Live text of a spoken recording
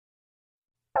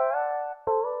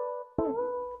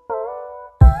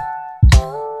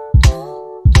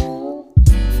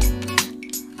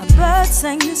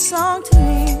sang this song to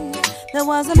me. There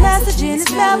was a message in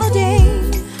its melody,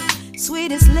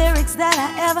 sweetest lyrics that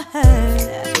I ever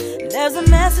heard. There's a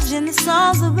message in the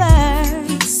songs of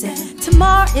birds.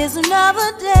 Tomorrow is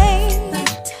another day.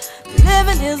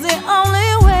 Living is the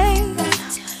only way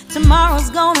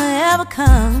tomorrow's gonna ever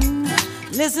come.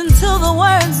 Listen to the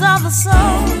words of the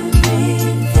song.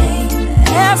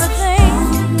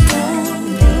 Everything's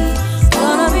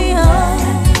gonna be alright.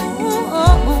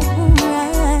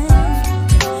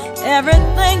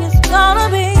 Everything is gonna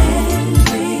be.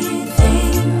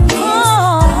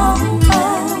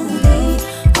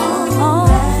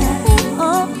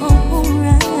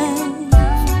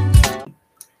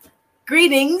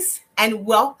 Greetings and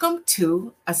welcome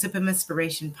to A Sip of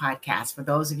Inspiration podcast. For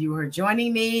those of you who are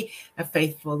joining me,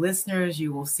 faithful listeners,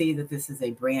 you will see that this is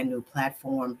a brand new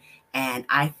platform and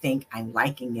I think I'm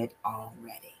liking it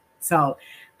already. So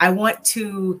I want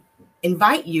to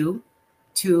invite you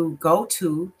to go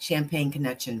to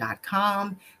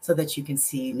champagneconnection.com so that you can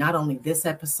see not only this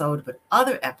episode, but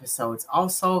other episodes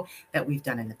also that we've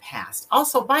done in the past.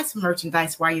 Also buy some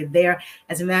merchandise while you're there.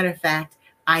 As a matter of fact,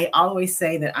 I always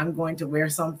say that I'm going to wear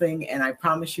something, and I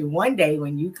promise you one day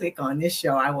when you click on this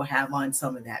show, I will have on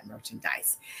some of that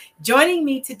merchandise. Joining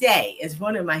me today is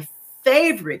one of my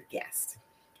favorite guests.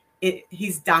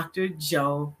 He's Dr.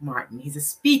 Joe Martin. He's a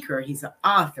speaker, he's an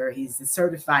author, he's a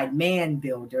certified man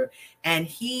builder, and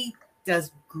he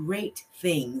does great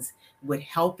things with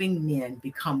helping men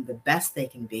become the best they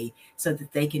can be so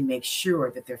that they can make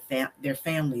sure that their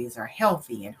families are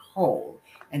healthy and whole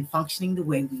and functioning the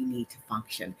way we need to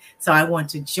function. So I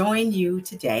want to join you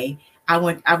today. I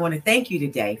want to thank you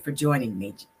today for joining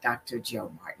me, Dr.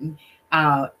 Joe Martin.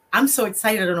 I'm so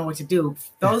excited. I don't know what to do.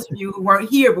 Those of you who weren't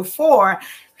here before,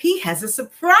 he has a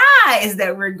surprise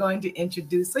that we're going to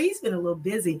introduce. So he's been a little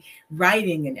busy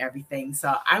writing and everything.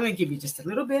 So I'm going to give you just a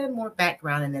little bit more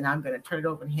background, and then I'm going to turn it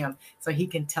over to him so he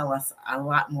can tell us a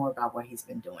lot more about what he's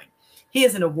been doing. He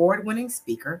is an award-winning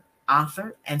speaker,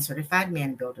 author, and certified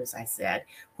man builder, as I said,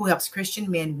 who helps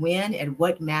Christian men win at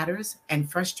what matters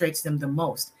and frustrates them the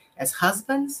most as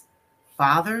husbands,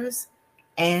 fathers,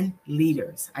 and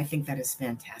leaders. I think that is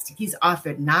fantastic. He's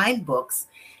authored 9 books,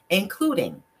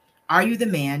 including Are You the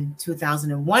Man?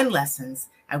 2001 Lessons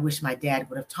I Wish My Dad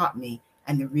Would Have Taught Me,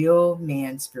 and The Real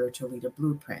Man Spiritual Leader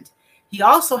Blueprint. He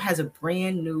also has a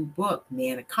brand new book,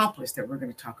 Man Accomplished, that we're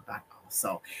going to talk about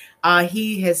also.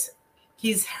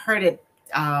 He's heard it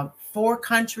 4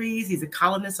 countries. He's a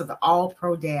columnist of the All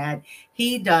Pro Dad.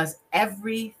 He does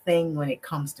everything when it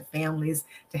comes to families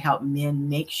to help men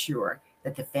make sure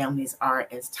that the families are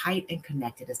as tight and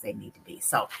connected as they need to be.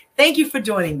 So thank you for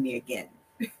joining me again.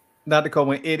 Dr.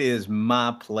 Coleman, it is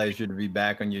my pleasure to be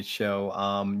back on your show.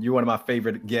 You're one of my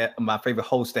favorite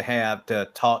hosts to have to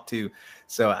talk to.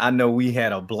 So I know we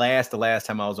had a blast the last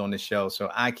time I was on the show. So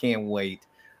I can't wait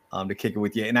to kick it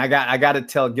with you. And I got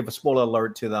to give a spoiler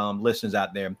alert to the listeners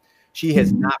out there. She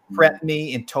has not prepped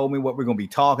me and told me what we're going to be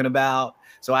talking about.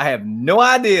 So I have no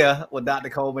idea what Dr.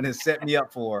 Coleman has set me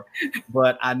up for,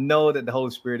 but I know that the Holy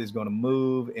Spirit is going to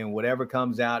move and whatever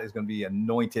comes out is going to be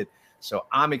anointed. So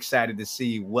I'm excited to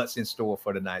see what's in store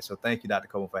for tonight. So thank you, Dr.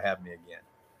 Coleman, for having me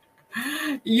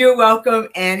again. You're welcome.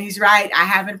 And he's right. I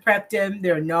haven't prepped him.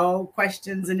 There are no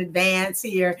questions in advance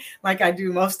here like I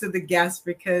do most of the guests,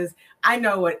 because I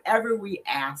know whatever we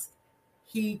ask,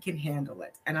 he can handle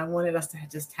it. And I wanted us to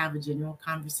just have a general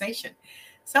conversation.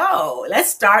 So let's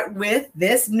start with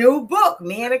this new book,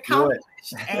 Man Accomplished,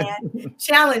 and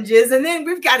challenges. And then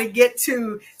we've got to get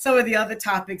to some of the other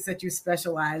topics that you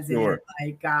specialize in,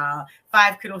 like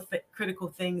 5 critical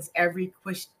things every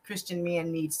Christian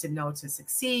man needs to know to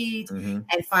succeed, and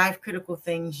 5 critical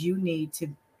things you need to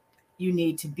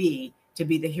be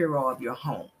the hero of your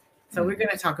home. So we're going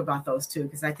to talk about those too,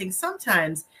 because I think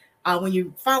sometimes when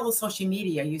you follow social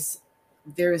media,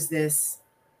 there's this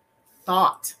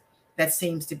thought that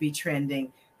seems to be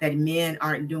trending that men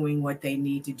aren't doing what they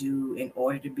need to do in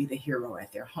order to be the hero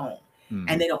at their home,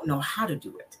 and they don't know how to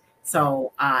do it.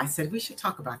 So I said we should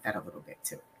talk about that a little bit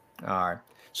too. All right.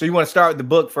 So you want to start with the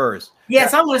book first?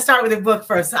 Yes, I want to start with the book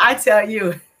first. So I tell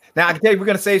you. Now, I can tell you, we're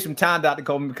going to save some time, Dr.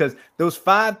 Coleman, because those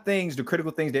 5 things, the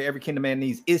critical things that every kingdom man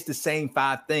needs, is the same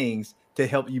 5 things to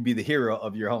help you be the hero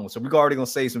of your home. So we're already going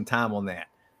to save some time on that.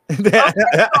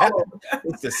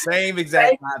 It's the same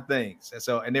exact 5 things.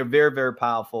 And they're very, very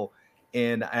powerful.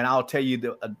 And I'll tell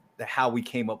you how we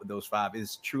came up with those 5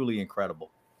 is truly incredible.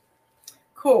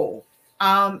 Cool.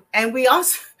 And we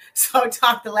also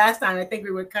talked the last time, I think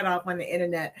we were cut off on the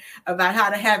internet, about how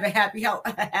to have a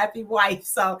happy wife.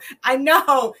 So I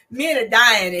know men are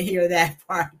dying to hear that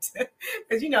part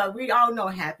because, we all know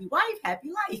happy wife,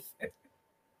 happy life.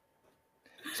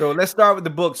 So let's start with the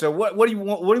book. So what do you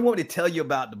want? What do you want me to tell you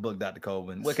about the book, Dr.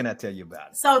 Coleman? What can I tell you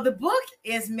about it? So the book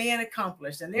is Man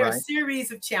Accomplished, and there are a Right.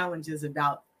 series of challenges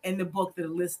about in the book that are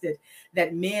listed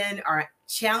that men are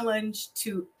challenged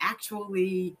to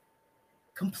actually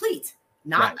complete,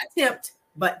 not attempt,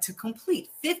 but to complete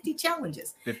 50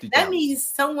 challenges. 50 That challenges. means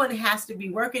someone has to be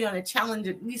working on a challenge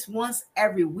at least once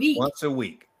every week. Once a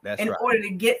week. That's in right. order to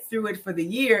get through it for the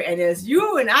year. And as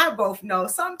you and I both know,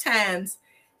 sometimes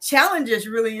challenges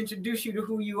really introduce you to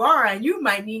who you are, and you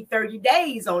might need 30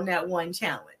 days on that one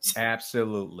challenge.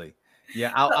 Absolutely.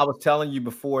 Yeah, I was telling you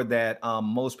before that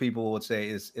most people would say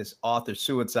is author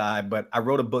suicide, but I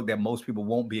wrote a book that most people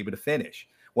won't be able to finish.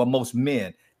 Well, most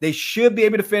men, they should be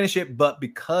able to finish it, but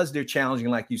because they're challenging,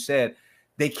 like you said,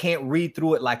 they can't read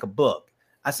through it like a book.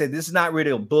 I said, this is not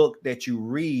really a book that you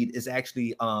read. It's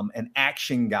actually an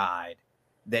action guide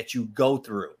that you go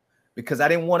through, because I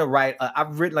didn't want to write.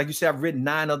 I've written, like you said, I've written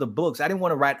 9 other books. I didn't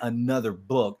want to write another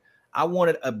book. I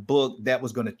wanted a book that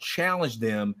was going to challenge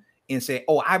them and say,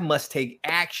 oh, I must take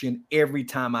action every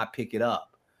time I pick it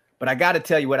up. But I got to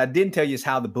tell you, what I didn't tell you is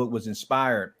how the book was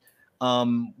inspired.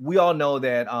 We all know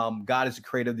that God is the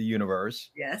creator of the universe.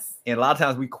 Yes. And a lot of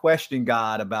times we question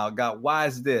God about, God, why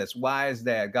is this? Why is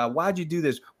that? God, why'd you do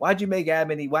this? Why'd you make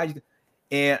Adam and Eve? Why'd you?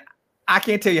 And I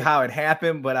can't tell you how it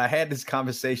happened, but I had this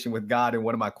conversation with God in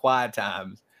one of my quiet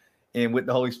times and with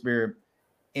the Holy Spirit.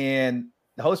 And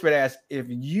the Holy Spirit asked, if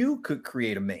you could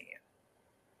create a man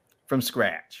from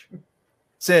scratch,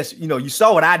 since, you know, you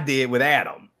saw what I did with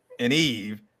Adam and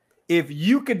Eve, if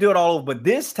you could do it all over, but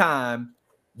this time,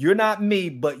 you're not me,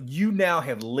 but you now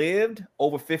have lived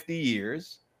over 50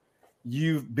 years.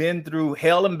 You've been through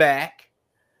hell and back.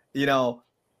 You've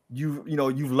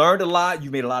learned a lot.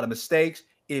 You've made a lot of mistakes.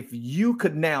 If you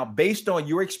could now, based on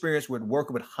your experience with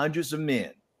working with hundreds of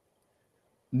men,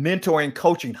 mentoring,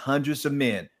 coaching hundreds of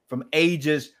men from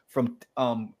ages from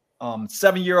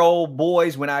 7-year-old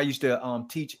boys when I used to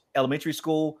teach elementary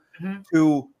school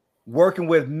to working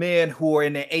with men who are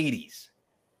in their 80s.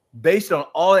 Based on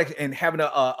all that and having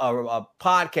a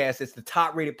podcast, it's the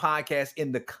top rated podcast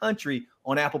in the country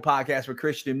on Apple Podcasts for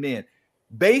Christian men.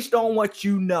 Based on what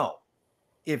you know,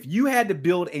 if you had to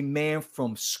build a man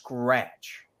from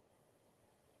scratch,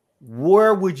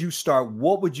 where would you start?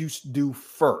 What would you do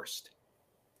first?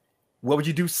 What would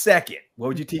you do second? What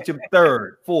would you teach him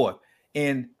third, fourth?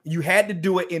 And you had to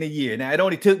do it in a year. Now, it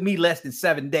only took me less than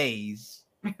 7 days.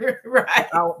 Right.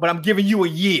 But I'm giving you a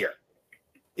year.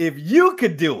 If you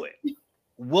could do it,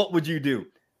 what would you do?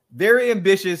 Very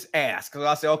ambitious ask. Because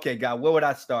I said, okay, God, what would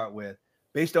I start with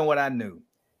based on what I knew?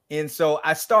 And so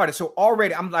I started. So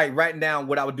already I'm like writing down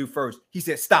what I would do first. He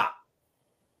said, stop.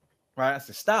 Right? I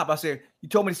said, stop. I said, you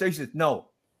told me to say. He said, no.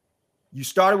 You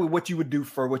started with what you would do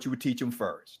first, what you would teach him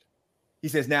first. He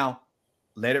says, now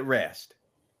let it rest.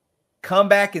 Come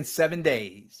back in 7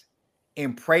 days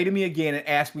and pray to me again and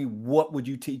ask me, what would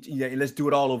you teach? Let's do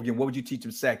it all over again. What would you teach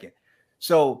him second?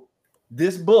 So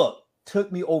this book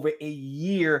took me over a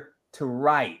year to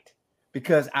write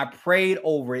because I prayed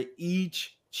over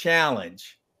each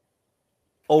challenge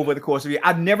over the course of a year.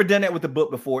 I've never done that with the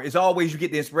book before. It's always you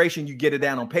get the inspiration, you get it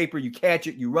down on paper, you catch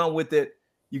it, you run with it,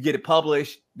 you get it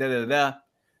published,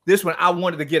 This one, I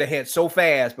wanted to get ahead so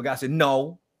fast, but God said,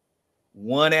 no,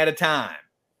 one at a time.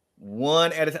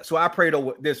 One at a time. So I prayed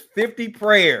over, there's 50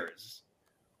 prayers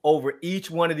over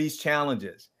each one of these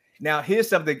challenges. Now, here's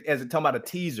something as I'm talking about a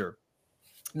teaser.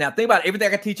 Now, think about everything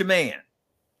I can teach a man.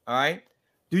 All right.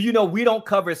 Do you know we don't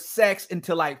cover sex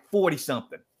until like 40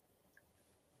 something?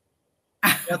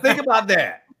 Now, think about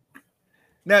that.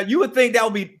 Now, you would think that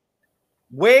would be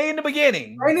way in the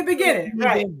beginning. Right in the beginning. You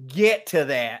right. Get to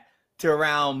that to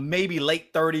around maybe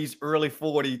late 30s, early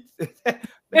 40s.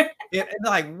 and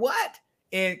like, what?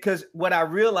 And because what I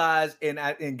realized,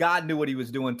 and God knew what he was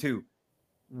doing too.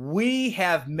 We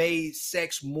have made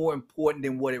sex more important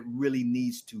than what it really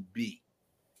needs to be.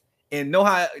 And know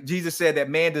how Jesus said that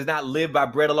man does not live by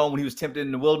bread alone when he was tempted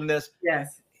in the wilderness?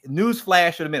 Yes.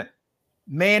 Newsflash for a minute.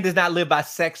 Man does not live by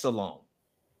sex alone.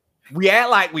 We act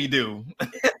like we do,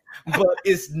 but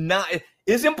it's not.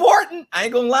 It's important. I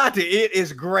ain't gonna lie to you. It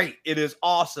is great. It is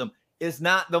awesome. It's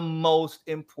not the most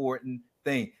important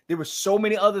thing. There were so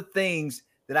many other things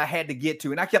that I had to get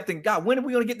to. And I kept thinking, God, when are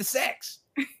we going to get to sex?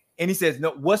 And he says,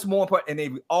 no, what's more important? And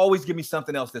they always give me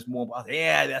something else that's more important.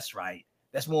 Yeah, that's right.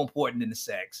 That's more important than the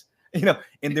sex. And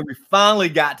then we finally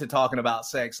got to talking about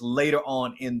sex later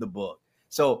on in the book.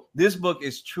 So this book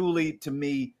is truly, to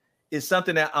me, is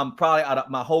something that I'm probably out of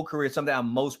my whole career, something I'm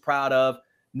most proud of.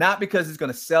 Not because it's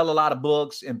going to sell a lot of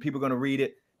books and people are going to read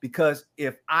it, because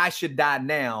if I should die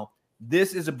now,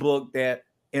 this is a book that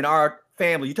in our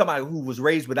family, you're talking about who was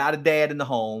raised without a dad in the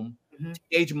home,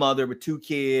 teenage mother with 2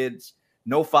 kids,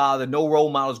 no father, no role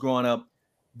models growing up.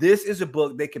 This is a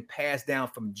book they can pass down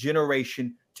from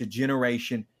generation to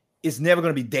generation. It's never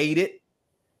going to be dated.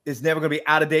 It's never going to be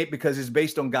out of date because it's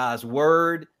based on God's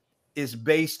word. It's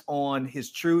based on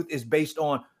his truth. It's based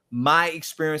on my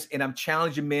experience, and I'm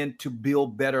challenging men to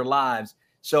build better lives.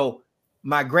 So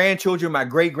my grandchildren, my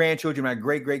great-grandchildren, my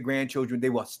great-great-grandchildren,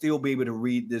 they will still be able to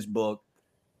read this book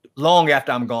long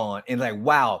after I'm gone. And like,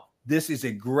 wow, this is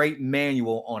a great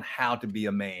manual on how to be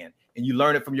a man. And you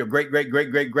learn it from your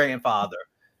great-great-great-great-grandfather,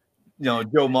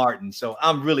 Joe Martin. So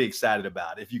I'm really excited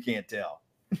about it, if you can't tell.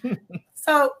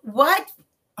 So what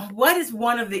is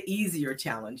one of the easier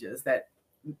challenges that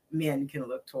men can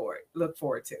look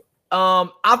forward to?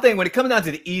 I think when it comes down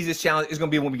to the easiest challenge, it's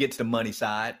going to be when we get to the money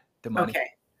side, Okay.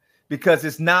 Because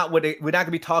it's not we're not going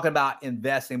to be talking about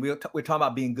investing. We're talking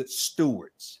about being good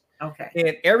stewards. Okay.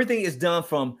 And everything is done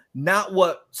from not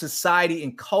what society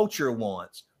and culture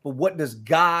wants, but what does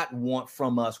God want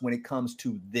from us when it comes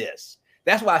to this.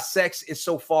 That's why sex is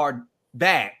so far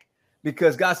back,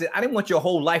 because God said, I didn't want your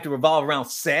whole life to revolve around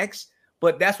sex,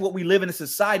 but that's what we live in a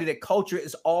society that culture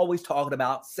is always talking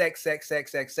about: sex, sex,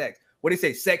 sex, sex, sex. What do they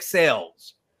say? Sex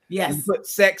sells. Yes. You put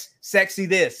sex, sexy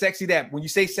this, sexy that. When you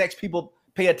say sex, people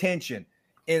pay attention.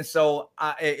 And so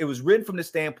it was written from the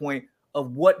standpoint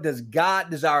of what does God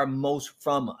desire most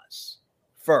from us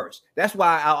first. That's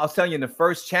why I'll tell you, in the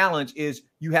first challenge is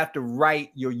you have to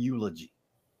write your eulogy.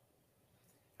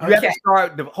 You have to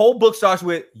start, the whole book starts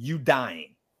with you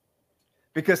dying.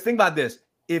 Because think about this.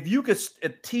 If you could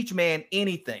teach man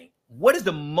anything, what is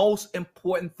the most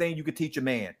important thing you could teach a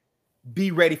man?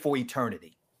 Be ready for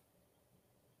eternity.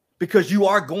 Because you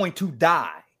are going to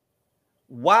die.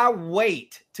 Why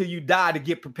wait till you die to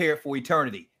get prepared for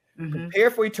eternity? Prepare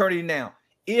for eternity now.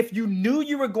 If you knew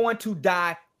you were going to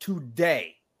die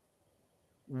today,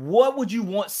 what would you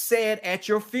want said at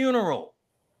your funeral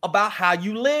about how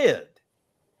you lived?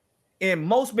 And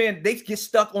most men, they get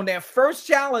stuck on that first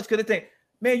challenge because they think,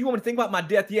 man, you want me to think about my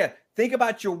death? Yeah. Think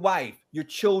about your wife, your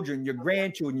children, your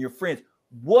grandchildren, your friends.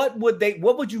 What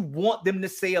would you want them to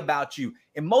say about you?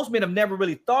 And most men have never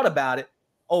really thought about it.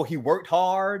 Oh, he worked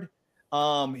hard.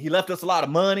 He left us a lot of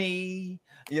money,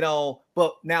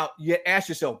 but now you ask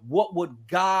yourself, what would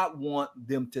God want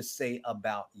them to say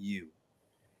about you?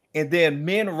 And then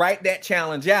men write that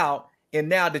challenge out. And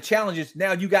now the challenge is,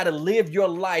 now you got to live your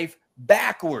life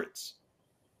backwards.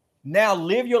 Now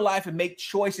live your life and make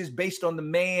choices based on the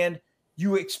man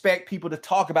you expect people to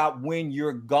talk about when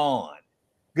you're gone.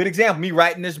 Good example, me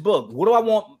writing this book. What do I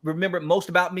want remembered most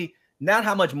about me? Not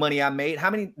how much money I made,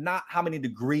 not how many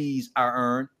degrees I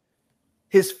earned.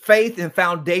 His faith and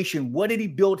foundation. What did he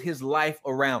build his life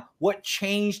around? What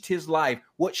changed his life?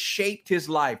 What shaped his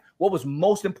life? What was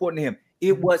most important to him?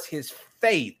 It was his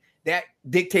faith that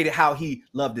dictated how he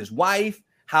loved his wife,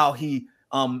 how he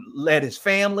led his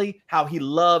family, how he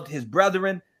loved his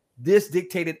brethren. This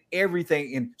dictated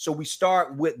everything. And so we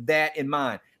start with that in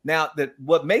mind. Now,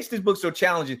 what makes this book so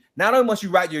challenging, not only must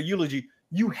you write your eulogy,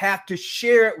 you have to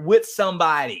share it with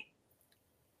somebody.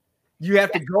 You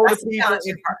have to go to people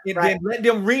and then let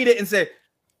them read it and say,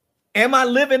 am I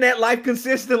living that life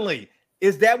consistently?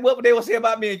 Is that what they will say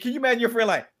about me? And can you imagine your friend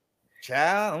like,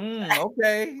 child,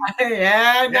 okay.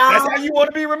 Yeah, no. That's how you want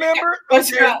to be remembered?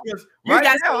 Okay, you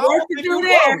got some work to do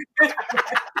there.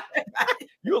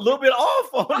 You're a little bit off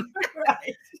on it.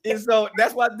 Right. And so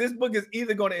that's why this book is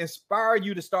either going to inspire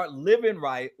you to start living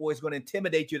right, or it's going to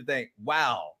intimidate you to think,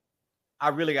 wow, I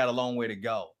really got a long way to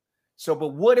go. So, but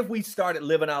what if we started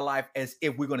living our life as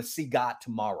if we're going to see God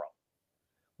tomorrow?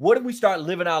 What if we start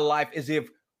living our life as if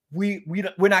we're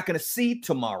not going to see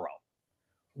tomorrow?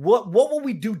 What would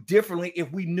we do differently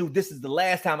if we knew this is the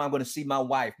last time I'm going to see my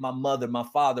wife, my mother, my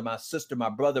father, my sister, my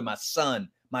brother, my son,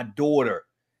 my daughter?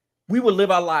 We would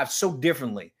live our lives so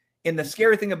differently. And the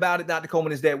scary thing about it, Dr.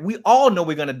 Coleman, is that we all know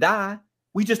we're going to die.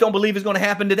 We just don't believe it's going to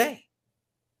happen today.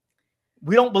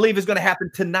 We don't believe it's going to happen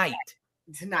tonight.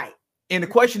 And the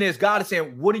question is, God is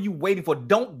saying, what are you waiting for?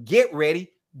 Don't get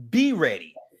ready. Be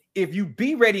ready. If you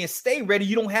be ready and stay ready,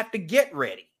 you don't have to get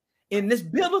ready. And this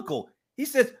biblical, he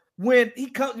says, when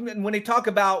they talk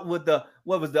about with the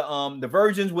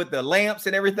virgins with the lamps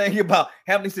and everything about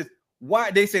having, he says,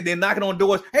 why? They said they're knocking on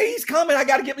doors. Hey, he's coming. I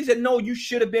got to get him. He said, no, you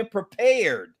should have been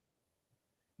prepared,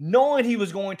 knowing he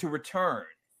was going to return.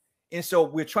 And so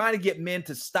we're trying to get men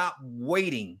to stop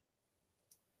waiting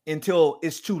until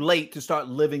it's too late to start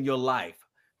living your life.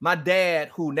 My dad,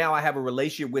 who now I have a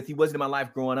relationship with, he wasn't in my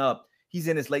life growing up. He's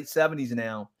in his late 70s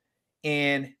now.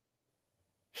 And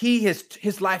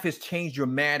his life has changed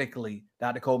dramatically,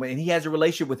 Dr. Coleman. And he has a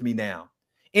relationship with me now.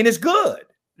 And it's good.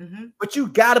 Mm-hmm. But you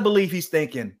got to believe he's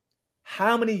thinking,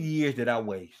 how many years did I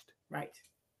waste? Right.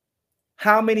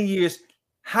 How many years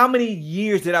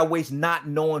did I waste not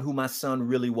knowing who my son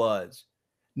really was,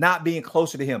 not being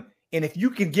closer to him? And if you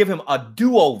can give him a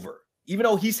do-over, even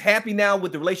though he's happy now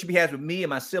with the relationship he has with me and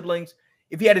my siblings,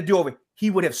 if he had a do-over, he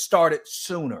would have started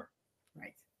sooner.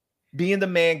 Right. Being the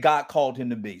man God called him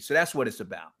to be. So that's what it's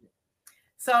about.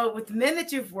 So with the men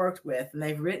that you've worked with and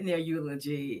they've written their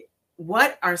eulogy,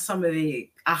 what are some of the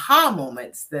aha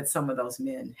moments that some of those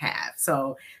men have?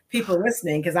 So people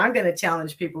listening, because I'm going to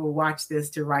challenge people who watch this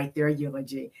to write their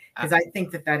eulogy, because I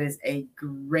think that is a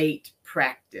great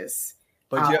practice.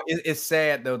 But it's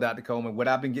sad though, Dr. Coleman, what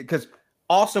I've been getting, because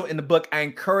also in the book, I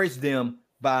encourage them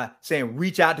by saying,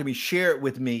 reach out to me, share it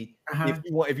with me.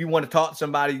 If you want to talk to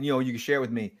somebody, you can share it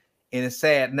with me. And it's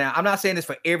sad. Now, I'm not saying this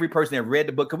for every person that read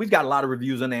the book, because we've got a lot of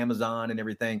reviews on Amazon and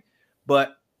everything.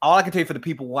 But all I can tell you for the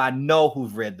people who I know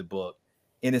who've read the book,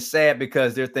 and it's sad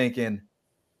because they're thinking,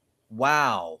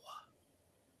 wow,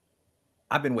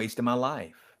 I've been wasting my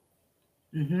life.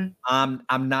 I'm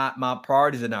not, my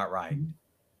priorities are not right.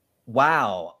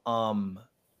 Wow.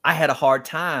 I had a hard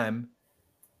time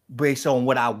based on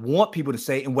what I want people to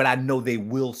say and what I know they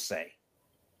will say.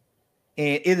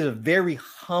 And it is very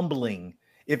humbling.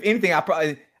 If anything,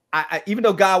 I even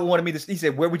though God wanted me to, he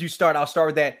said, where would you start? I'll start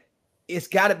with that. It's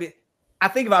got to be, I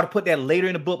think if I were to put that later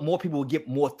in the book, more people would get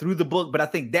more through the book. But I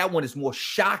think that one is more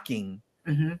shocking.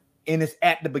 And it's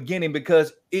at the beginning,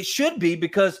 because it should be,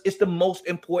 because it's the most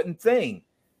important thing,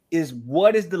 is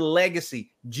what is the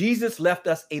legacy? Jesus left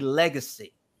us a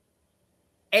legacy.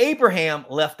 Abraham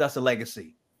left us a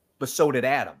legacy, but so did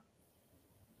Adam.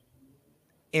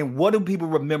 And what do people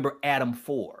remember Adam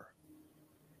for?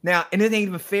 Now, and it ain't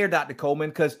even fair, Dr. Coleman,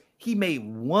 because he made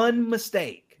one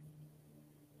mistake,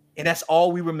 and that's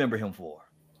all we remember him for.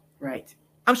 Right.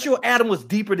 I'm sure Adam was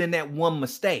deeper than that one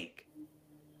mistake.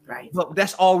 Right. But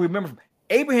that's all we remember.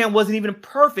 Abraham wasn't even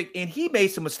perfect, and he made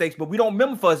some mistakes, but we don't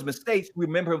remember for his mistakes. We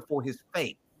remember him for his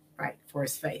faith. Right. For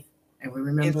his faith. And we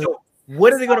remember. And so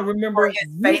what are they going to remember? For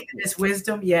his faith and his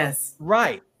wisdom. Yes.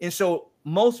 Right. And so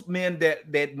most men that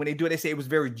when they do it, they say it was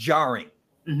very jarring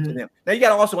to them. Now, you got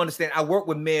to also understand, I work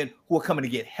with men who are coming to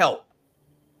get help.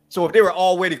 So if they were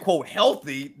already, quote,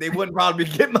 healthy, they wouldn't probably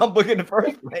be getting my book in the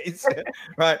first place.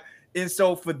 Right. And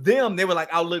so for them, they were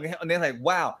like, I'll look, and they're like,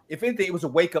 wow, if anything, it was a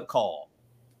wake-up call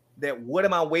that what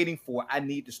am I waiting for? I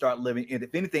need to start living. And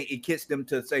if anything, it gets them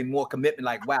to say more commitment,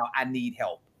 like, wow, I need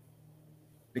help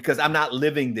because I'm not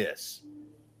living this.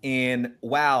 And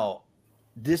wow,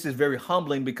 this is very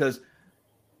humbling, because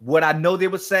what I know they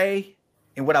would say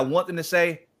and what I want them to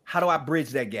say, how do I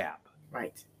bridge that gap?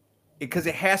 Right. Because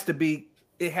it has to be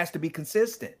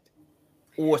consistent,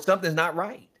 or something's not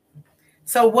right.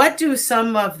 So what do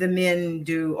some of the men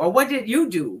do, or what did you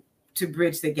do to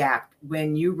bridge the gap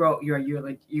when you wrote your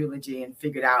eulogy and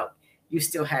figured out you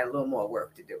still had a little more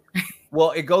work to do?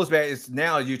 Well, it goes back. It's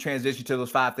now you transition to those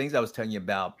 5 things I was telling you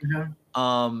about.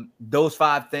 Those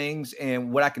 5 things,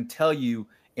 and what I can tell you,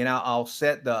 and I'll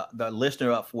set the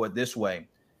listener up for it this way.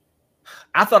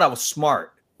 I thought I was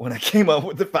smart when I came up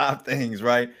with the 5 things,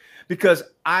 right? Because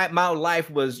my life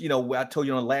was, I told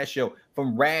you on the last show,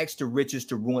 from rags to riches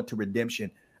to ruin to redemption.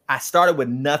 I started with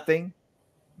nothing.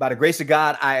 By the grace of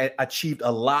God, I achieved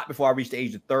a lot before I reached the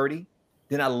age of 30.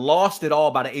 Then I lost it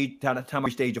all by the time I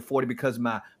reached the age of 40 because of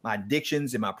my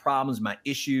addictions and my problems, my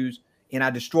issues, and I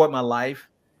destroyed my life.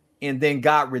 And then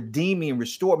God redeemed me and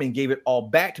restored me and gave it all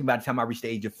back to me by the time I reached the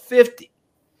age of 50.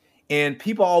 And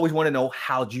people always want to know,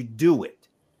 how'd you do it?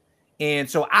 And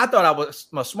so I thought I was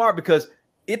smart because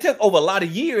it took over a lot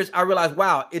of years. I realized,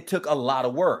 wow, it took a lot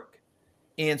of work.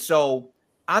 And so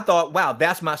I thought, wow,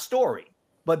 that's my story.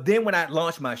 But then when I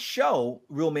launched my show,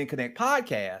 Real Men Connect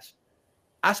podcast,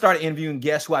 I started interviewing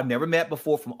guests who I've never met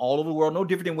before from all over the world, no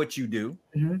different than what you do.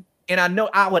 And I know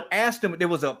I would ask them, there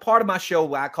was a part of my show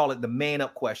where I call it the man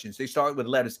up questions. They started with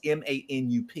letters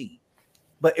MANUP.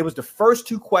 But it was the first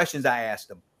 2 questions I asked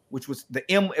them, which was the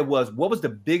M, it was, what was the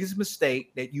biggest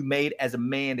mistake that you made as a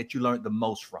man that you learned the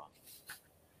most from?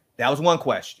 That was one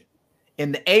question.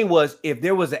 And the A was, if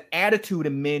there was an attitude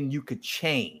in men you could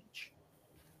change,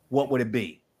 what would it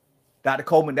be? Dr.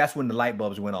 Coleman, that's when the light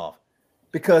bulbs went off.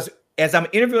 Because as I'm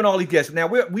interviewing all these guests, now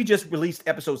we just released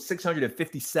episode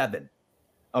 657.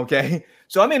 Okay.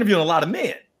 So I'm interviewing a lot of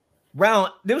men.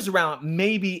 There was around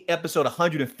maybe episode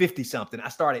 150 something. I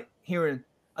started hearing,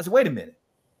 I said, wait a minute.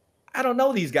 I don't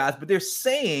know these guys, but they're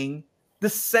saying the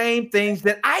same things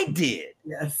that I did.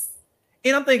 Yes.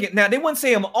 And I'm thinking, now they wouldn't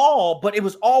say them all, but it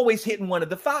was always hitting one of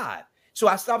the 5. So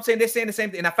I stopped saying they're saying the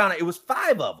same thing. And I found out it was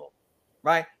 5 of them,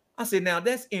 right? I said, now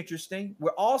that's interesting.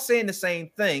 We're all saying the same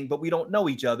thing, but we don't know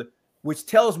each other, which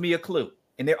tells me a clue.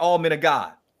 And they're all men of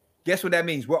God. Guess what that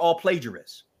means? We're all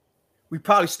plagiarists. We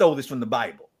probably stole this from the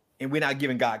Bible, and we're not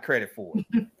giving God credit for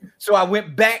it. So I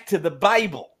went back to the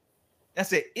Bible. I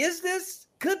said,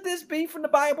 could this be from the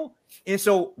Bible? And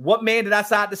so what man did I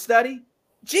decide to study?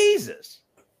 Jesus.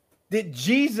 Did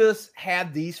Jesus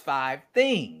have these 5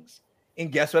 things?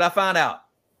 And guess what I found out?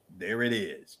 There it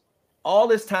is. All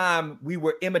this time we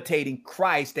were imitating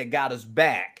Christ that got us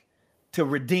back to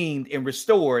redeemed and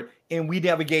restored, and we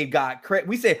never gave God credit.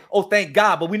 We said, oh, thank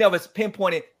God, but we never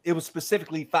pinpointed it was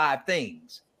specifically 5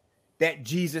 things that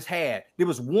Jesus had. There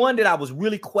was one that I was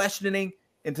really questioning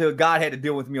until God had to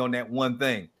deal with me on that one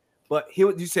thing. But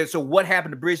here you said, so what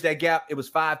happened to bridge that gap? It was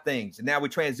 5 things. And now we're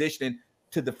transitioning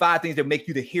to the 5 things that make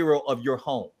you the hero of your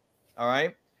home. All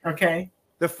right. Okay.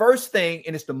 The first thing,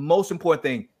 and it's the most important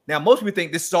thing. Now, most people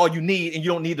think this is all you need and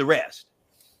you don't need the rest.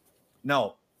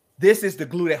 No, this is the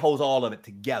glue that holds all of it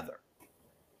together.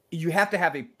 You have to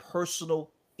have a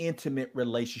personal, intimate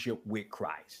relationship with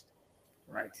Christ.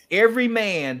 Right. Every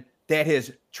man that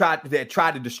has tried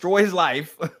to destroy his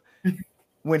life,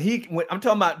 when I'm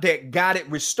talking about that got it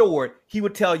restored, he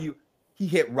would tell you he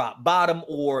hit rock bottom,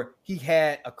 or he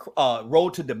had a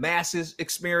road to Damascus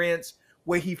experience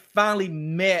where he finally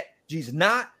met Jesus.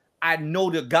 Not, I know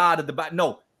the God of the Bible.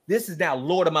 No, this is now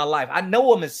Lord of my life. I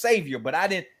know him as Savior, but I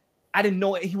didn't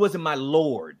know he wasn't my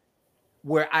Lord,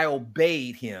 where I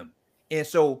obeyed him. And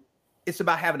so it's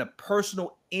about having a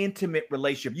personal, intimate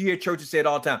relationship. You hear churches say it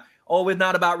all the time. Oh, it's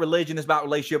not about religion, it's about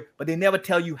relationship, but they never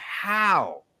tell you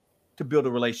how to build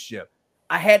a relationship.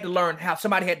 I had to learn how.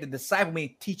 Somebody had to disciple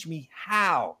me, teach me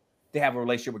how to have a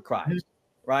relationship with Christ,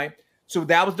 right? So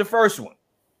that was the first one.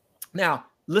 Now,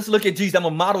 let's look at Jesus. I'm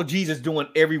going to model Jesus doing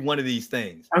every one of these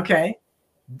things. Okay.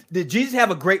 Did Jesus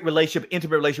have a great relationship,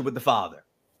 intimate relationship with the Father?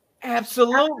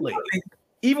 Absolutely.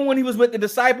 Even when he was with the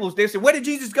disciples, they said, where did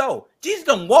Jesus go? Jesus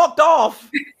done walked off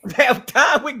to have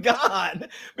time with God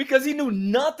because he knew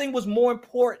nothing was more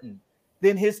important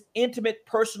than his intimate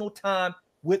personal time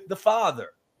with the Father,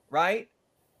 right?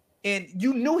 And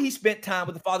you knew he spent time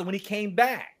with the Father when he came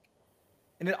back.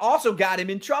 And it also got him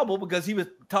in trouble because he was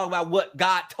talking about what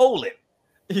God told him,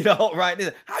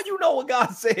 right? How you know what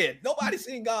God said? Nobody's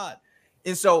seen God.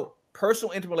 And so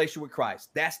personal intimate relationship with Christ,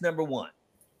 that's number 1.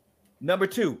 Number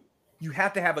 2, you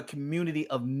have to have a community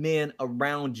of men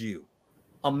around you.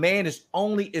 A man is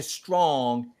only as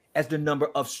strong as the number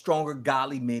of stronger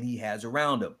godly men he has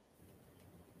around him.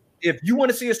 If you want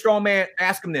to see a strong man,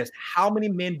 ask him this. How many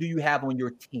men do you have on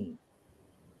your team?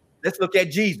 Let's look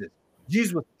at Jesus.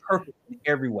 Jesus was perfect in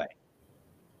every way,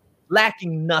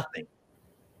 lacking nothing.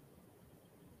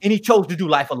 And he chose to do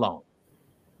life alone.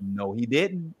 No, he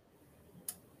didn't.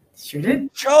 Sure did. He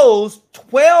chose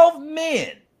 12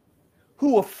 men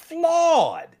who were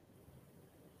flawed,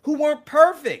 who weren't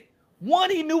perfect.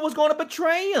 One he knew was going to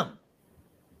betray him.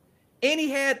 And he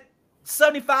had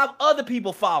 75 other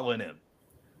people following him.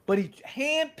 But he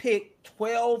handpicked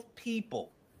 12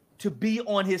 people to be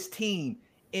on his team.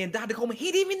 And Dr. Coleman,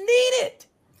 he didn't even need it.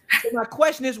 So my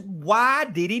question is, why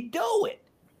did he do it?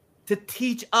 To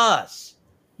teach us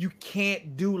you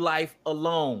can't do life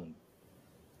alone.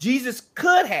 Jesus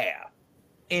could have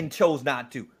and chose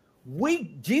not to.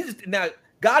 Now,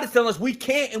 God is telling us we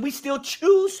can't, and we still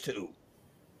choose to.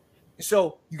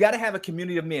 So you got to have a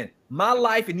community of men. My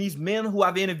life and these men who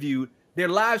I've interviewed, their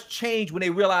lives changed when they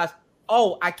realized,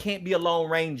 oh, I can't be a Lone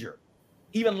Ranger.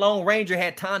 Even Lone Ranger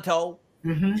had Tonto.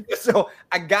 So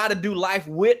I got to do life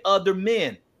with other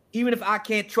men. Even if I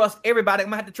can't trust everybody, I'm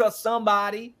going to have to trust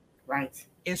somebody. Right.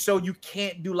 And so you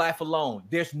can't do life alone.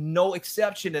 There's no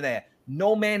exception to that.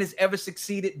 No man has ever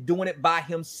succeeded doing it by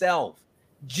himself.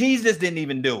 Jesus didn't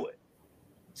even do it.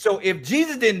 So if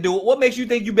Jesus didn't do it, what makes you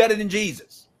think you're better than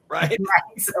Jesus? Right?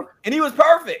 Right. And he was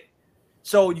perfect.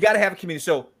 So you got to have a community.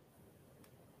 So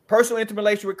personal intimate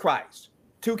relationship with Christ.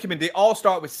 2 community. They all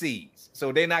start with C's.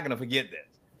 So they're not going to forget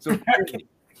this. So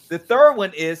the third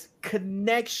one is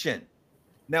connection.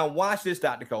 Now watch this,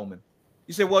 Dr. Coleman.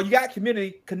 You say, well, you got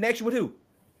community connection with who?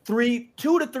 2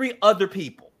 to 3 other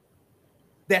people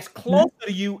that's closer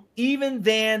to you even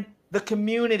than the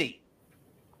community.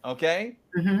 Okay?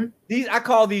 I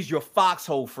call these your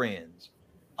foxhole friends.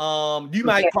 You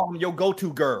might call them your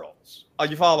go-to girls. Are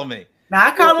you following me? Now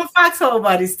I call them foxhole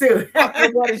buddies too.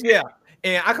 Foxhole buddies, yeah.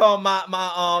 And I call them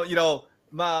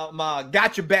my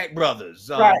got your back brothers.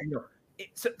 Right.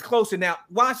 It's closer. Now,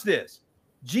 watch this.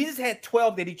 Jesus had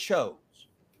 12 that he chose.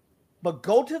 But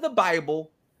go to the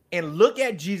Bible and look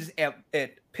at Jesus at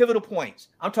pivotal points.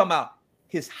 I'm talking about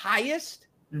his highest,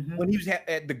 when he was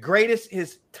at the greatest,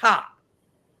 his top.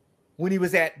 when he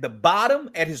was at the bottom,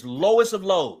 at his lowest of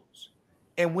lows,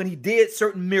 and when he did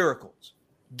certain miracles.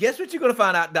 Guess what you're going to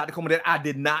find out, Dr. Coleman, that I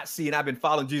did not see, and I've been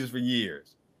following Jesus for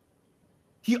years.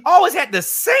 He always had the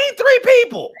same three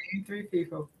people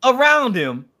around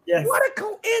him. Yes. What a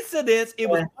coincidence. It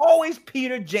was always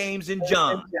Peter, James, and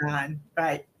John.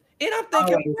 Right. And I'm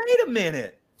thinking, wait a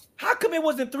minute. How come it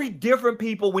wasn't three different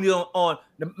people when he was on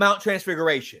the Mount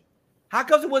Transfiguration? How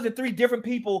come it wasn't three different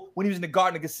people when he was in the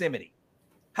Garden of Gethsemane?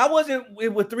 How wasn't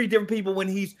it with three different people when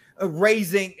he's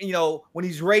raising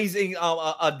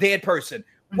a dead person?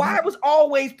 Why it was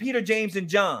always Peter, James, and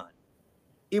John?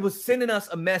 It was sending us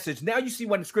a message. Now you see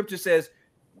what the scripture says,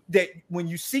 that when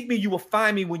you seek me, you will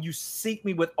find me when you seek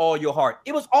me with all your heart.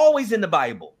 It was always in the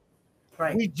Bible.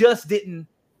 Right. We just didn't.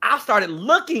 I started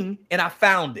looking and I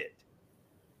found it.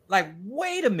 Like,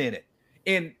 wait a minute.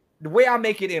 And the way I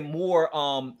make it in more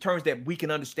terms that we can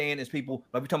understand as people,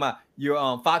 like we're talking about your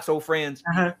foxhole friends,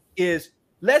 is,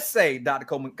 let's say, Dr.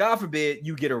 Coleman, God forbid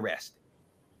you get arrested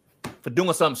for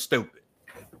doing something stupid.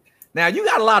 Now, you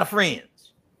got a lot of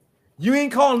friends. You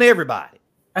ain't calling everybody.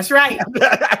 That's right.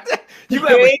 You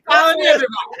ain't calling everybody.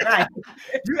 Right.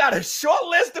 You got a short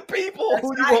list of people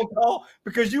who you won't call,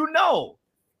 because you know,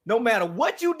 no matter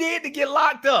what you did to get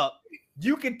locked up,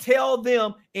 you can tell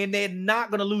them and they're not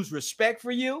going to lose respect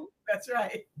for you. That's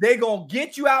right. They're going to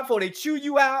get you out before they chew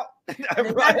you out.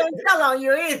 They're not going to tell on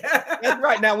you either. That's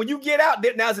right. Now, when you get out,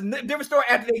 now it's a different story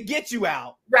after they get you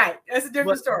out. Right. That's a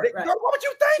different story. Right. Girl, what were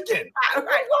you thinking? Right.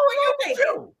 What were you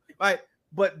thinking? Right.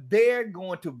 But they're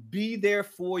going to be there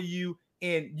for you,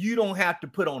 and you don't have to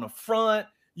put on a front.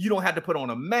 You don't have to put on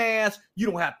a mask. You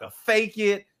don't have to fake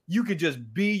it. You can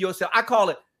just be yourself. I call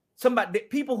it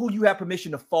people who you have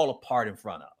permission to fall apart in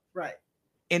front of. Right.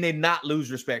 And they not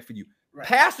lose respect for you. Right.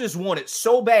 Pastors want it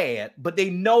so bad, but they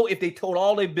know if they told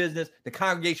all their business, the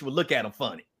congregation would look at them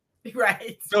funny.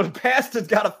 Right. So the pastor's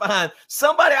got to find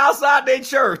somebody outside their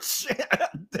church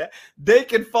they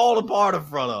can fall apart in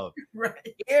front of.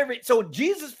 Right. So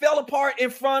Jesus fell apart in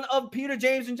front of Peter,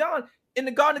 James, and John in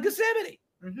the Garden of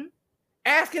Gethsemane,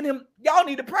 asking him, y'all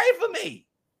need to pray for me.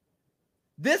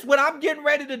 This, what I'm getting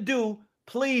ready to do,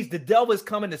 please, the devil is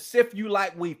coming to sift you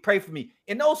like wheat. Pray for me.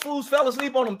 And those fools fell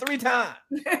asleep on him 3 times.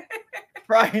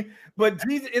 Right? But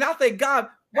Jesus, and I think, God,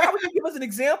 why would you give us an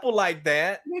example like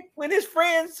that when his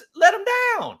friends let him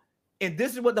down? And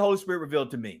this is what the Holy Spirit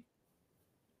revealed to me.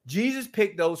 Jesus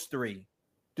picked those 3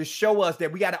 to show us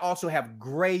that we got to also have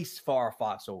grace for our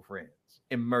foxhole friends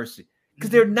and mercy, because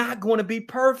they're not going to be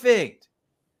perfect.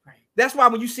 Right. That's why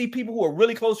when you see people who are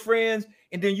really close friends,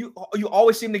 and then you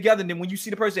always see them together, and then when you see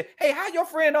the person say, hey, how your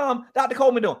friend Dr.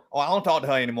 Coleman doing? Oh, I don't talk to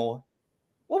her anymore.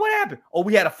 Well, what happened? Oh,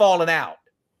 we had a falling out.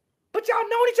 But y'all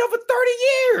known each other for 30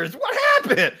 years. What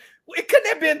happened? It couldn't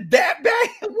have been that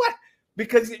bad. What?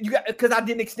 Because I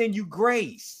didn't extend you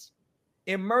grace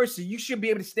and mercy. You should be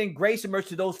able to extend grace and mercy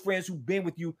to those friends who've been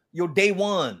with you your day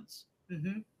ones.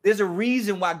 There's a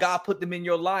reason why God put them in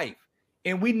your life.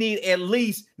 And we need at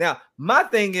least, now, my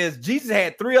thing is, Jesus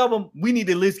had 3 of them. We need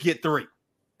to at least get 3.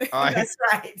 All right. That's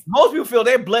right. Most people feel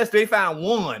they're blessed. They found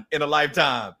 1 in a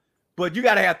lifetime, but you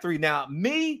got to have 3. Now,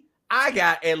 me, I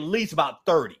got at least about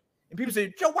 30. And people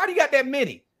say, Joe, why do you got that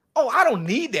many? Oh, I don't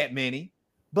need that many,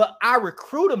 but I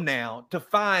recruit them now to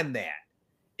find that.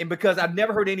 And because I've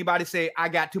never heard anybody say, I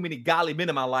got too many godly men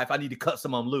in my life, I need to cut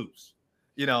some of them loose.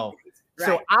 You know, right.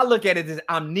 So I look at it as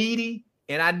I'm needy,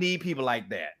 and I need people like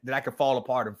that I can fall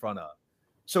apart in front of.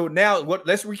 So now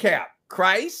let's recap.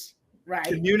 Christ, right,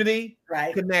 community,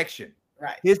 right, connection.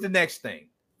 Right. Here's the next thing.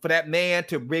 For that man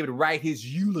to be able to write his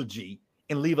eulogy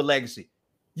and leave a legacy,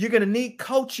 you're going to need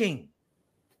coaching,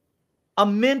 a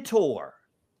mentor,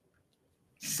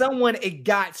 someone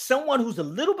who's a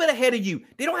little bit ahead of you.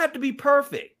 They don't have to be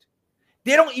perfect.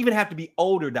 They don't even have to be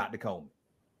older, Dr. Coleman.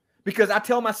 Because I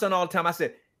tell my son all the time, I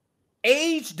said,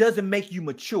 age doesn't make you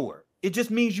mature. It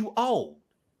just means you old.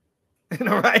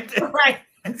 All right? Right.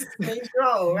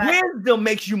 Right. Wisdom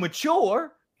makes you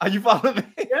mature. Are you following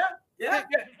me? Yeah.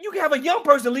 You can have a young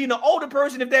person leading an older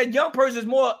person if that young person is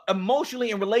more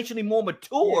emotionally and relationally more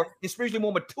mature and spiritually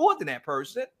more mature than that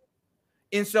person.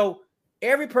 And so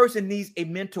every person needs a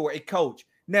mentor, a coach.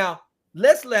 Now,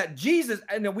 let's let Jesus,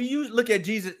 and look at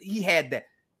Jesus, he had that.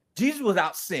 Jesus was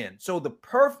without sin. So the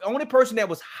only person that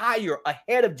was higher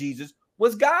ahead of Jesus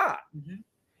was God.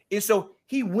 And so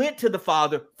he went to the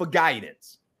Father for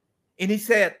guidance. And he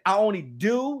said, I only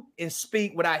do and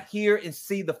speak what I hear and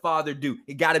see the Father do.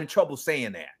 It got him in trouble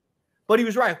saying that. But he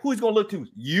was right. Who he's going to look to?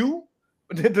 You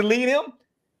to lead him?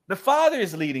 The Father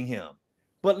is leading him.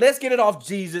 But let's get it off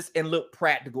Jesus and look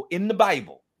practical. In the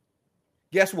Bible,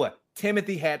 guess what?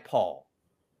 Timothy had Paul.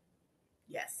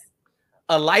 Yes.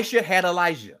 Elisha had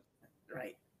Elijah.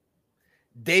 Right.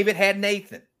 David had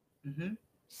Nathan. Mm-hmm.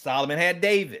 Solomon had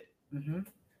David. Mm-hmm.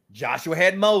 Joshua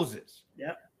had Moses.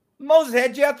 Yep. Moses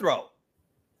had Jethro.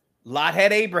 Lot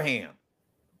had Abraham.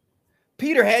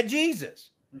 Peter had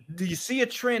Jesus. Mm-hmm. Do you see a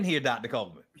trend here, Dr.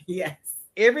 Coleman? Yes.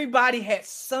 Everybody had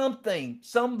something,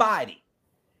 somebody.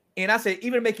 And I said,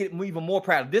 even to make it even more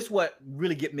proud, this is what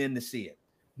really get men to see it.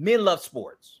 Men love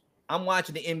sports. I'm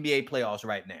watching the NBA playoffs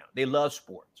right now. They love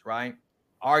sports, right?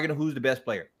 Arguing who's the best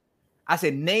player. I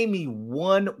said, name me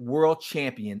one world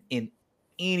champion in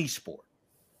any sport,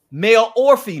 male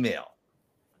or female,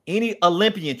 any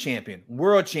Olympian champion,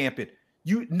 world champion.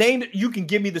 You name it, you can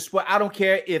give me the sport. I don't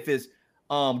care if it's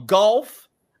golf.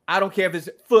 I don't care if it's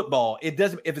football. It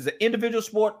doesn't, if it's an individual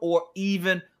sport or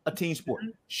even a team sport.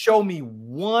 Show me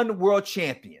one world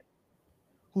champion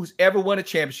who's ever won a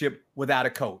championship without a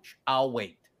coach. I'll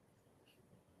wait.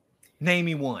 Name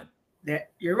me one.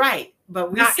 You're right.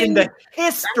 But not in the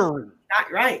history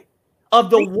not right. of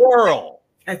the world.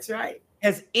 That's right.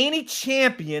 Has any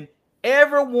champion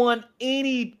ever won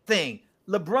anything?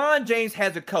 LeBron James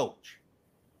has a coach.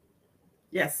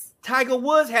 Yes. Tiger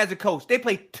Woods has a coach. They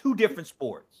play two different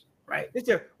sports. Right. They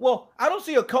say, well, I don't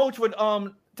see a coach with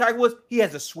Tiger Woods. He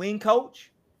has a swing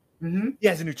coach. Mm-hmm. He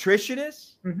has a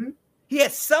nutritionist. Mm-hmm. He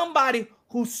has somebody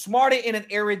who's smarter in an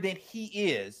area than he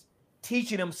is,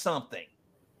 teaching him something.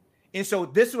 And so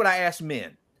this is what I asked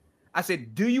men. I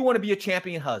said, do you want to be a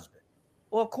champion husband?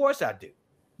 Well, of course I do.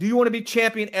 Do you want to be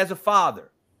champion as a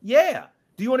father? Yeah.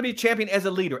 Do you want to be champion as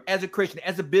a leader, as a Christian,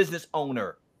 as a business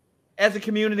owner, as a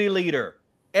community leader,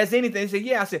 as anything? They said,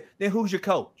 yeah. I said, then who's your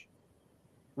coach?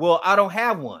 Well, I don't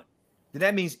have one. Then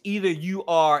that means either you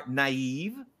are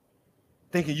naive,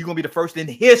 thinking you're going to be the first in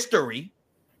history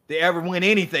to ever win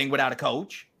anything without a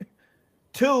coach.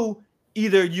 Two,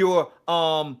 either you're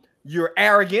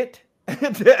arrogant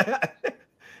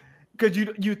because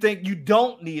you think you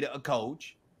don't need a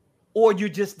coach, or you're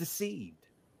just deceived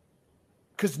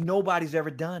because nobody's ever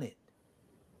done it.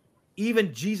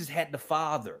 Even Jesus had the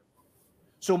Father.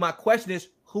 So my question is,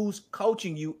 who's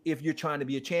coaching you if you're trying to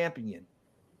be a champion?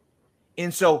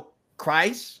 And so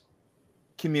Christ,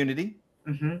 community,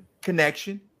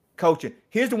 connection, coaching.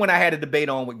 Here's the one I had a debate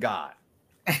on with God.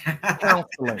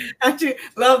 Counseling. Don't you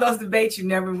love those debates you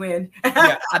never win?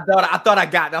 Yeah, I thought I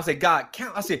got it. I said, God,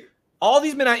 I said, all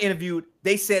these men I interviewed,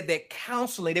 they said that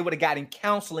counseling, they would have gotten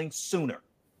counseling sooner,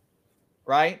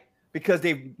 right? Because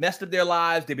they've messed up their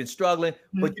lives, they've been struggling.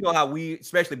 Mm-hmm. But you know how we,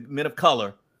 especially men of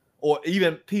color, or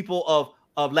even people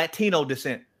of Latino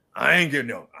descent, I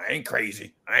ain't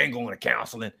crazy. I ain't going to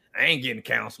counseling. I ain't getting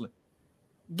counseling.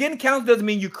 Getting counseling doesn't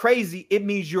mean you're crazy. It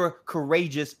means you're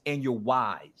courageous and you're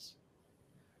wise.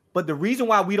 But the reason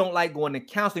why we don't like going to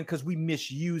counseling because we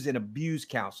misuse and abuse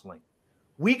counseling.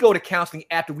 We go to counseling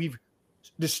after we've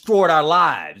destroyed our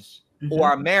lives or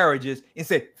our marriages and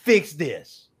say, fix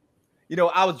this. You know,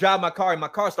 I was driving my car and my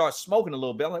car started smoking a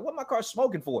little bit. I'm like, what my car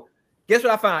smoking for? Guess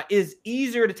what I found? It's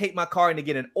easier to take my car and to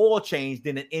get an oil change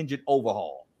than an engine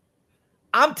overhaul.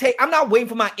 I'm not waiting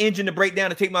for my engine to break down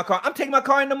to take my car. I'm taking my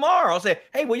car in tomorrow. I'll say,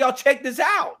 hey, well, y'all check this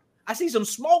out. I see some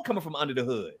smoke coming from under the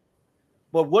hood.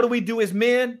 But what do we do as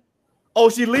men? Oh,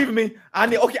 she's leaving me. I'll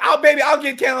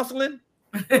get counseling.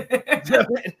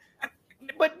 But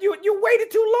you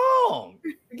waited too long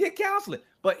to get counseling.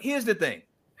 But here's the thing.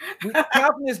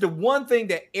 Counseling is the one thing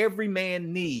that every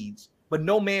man needs, but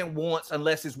no man wants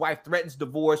unless his wife threatens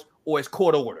divorce or is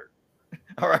court ordered.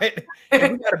 All right.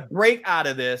 And we got to break out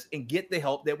of this and get the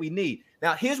help that we need.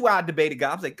 Now, here's where I debated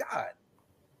God. I was like, God,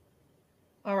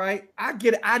 all right, I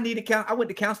get it. I need a counselor. I went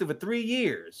to counseling for 3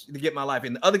 years to get my life.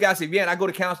 And the other guy said, yeah, and I go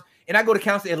to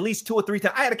counseling at least 2 or 3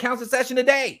 times. I had a counseling session a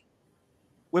day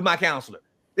with my counselor.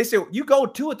 They said, you go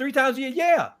 2 or 3 times a year?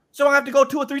 Yeah. So I have to go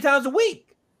 2 or 3 times a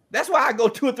week. That's why I go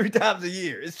 2 or 3 times a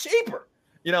year. It's cheaper,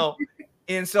 you know?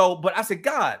 And so, but I said,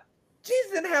 God,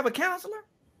 Jesus didn't have a counselor.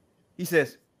 He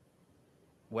says,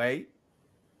 wait,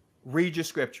 read your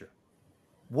scripture.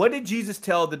 What did Jesus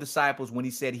tell the disciples when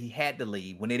he said he had to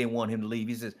leave, when they didn't want him to leave?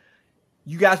 He says,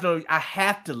 you guys know I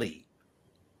have to leave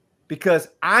because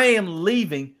I am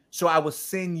leaving, so I will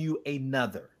send you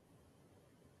another,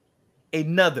 a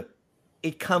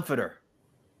comforter,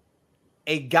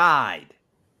 a guide,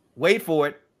 wait for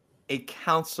it, a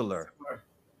counselor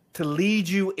to lead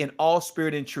you in all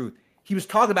spirit and truth. He was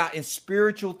talking about in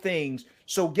spiritual things.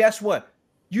 So guess what?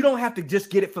 You don't have to just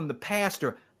get it from the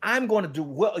pastor. I'm going to do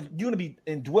well. You're going to be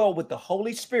indwelled with the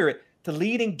Holy Spirit to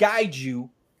lead and guide you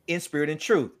in spirit and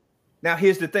truth. Now,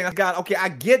 here's the thing. God, okay, I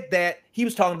get that. He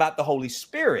was talking about the Holy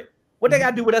Spirit. What they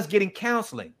got to do with us getting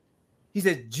counseling? He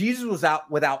says, Jesus was out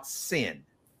without sin.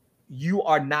 You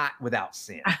are not without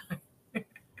sin.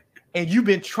 and you've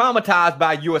been traumatized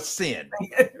by your sin.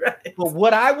 Right. But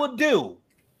what I will do,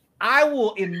 I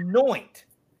will anoint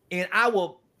and I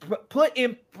will put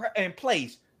in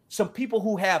place some people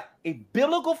who have a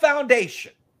biblical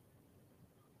foundation,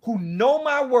 who know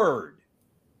my word.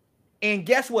 And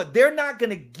guess what? They're not going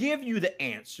to give you the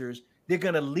answers. They're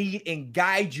going to lead and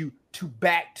guide you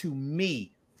back to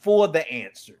me for the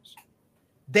answers.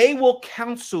 They will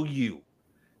counsel you.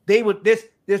 They would.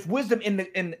 There's wisdom in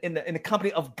the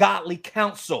company of godly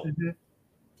counsel. Mm-hmm.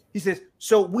 He says,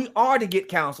 so we are to get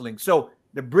counseling. So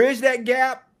to bridge that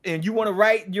gap, and you want to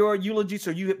write your eulogy so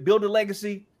you build a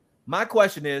legacy. My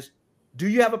question is, do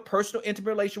you have a personal, intimate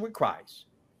relationship with Christ?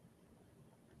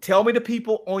 Tell me the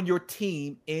people on your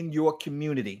team, in your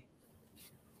community.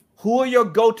 Who are your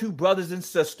go-to brothers and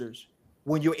sisters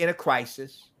when you're in a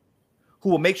crisis? Who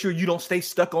will make sure you don't stay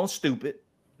stuck on stupid?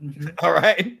 Mm-hmm. All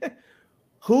right.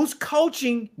 Who's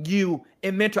coaching you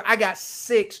and mentor? I got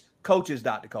 6 coaches,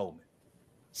 Dr. Coleman.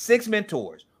 6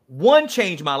 mentors. 1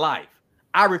 changed my life.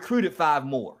 I recruited 5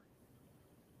 more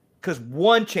because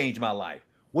 1 changed my life.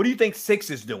 What do you think 6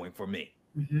 is doing for me?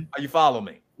 Mm-hmm. Are you following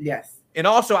me? Yes. And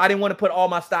also, I didn't want to put all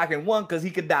my stock in 1 because he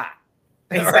could die.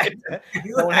 Exactly. Right? I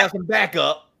want to have some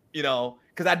backup,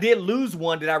 because I did lose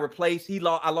 1 that I replaced.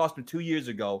 I lost him 2 years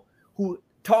ago, who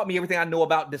taught me everything I know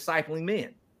about discipling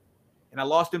men. And I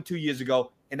lost him 2 years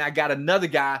ago. And I got another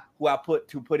guy who I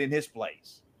put in his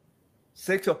place.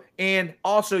 6. And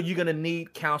also, you're going to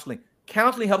need counseling.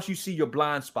 Counseling helps you see your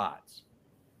blind spots.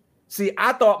 See,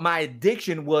 I thought my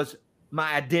addiction was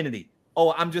my identity.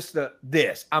 Oh, I'm just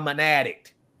this. I'm an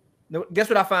addict. No, guess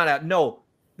what I found out? No,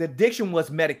 the addiction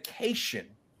was medication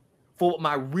for what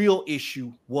my real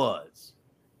issue was.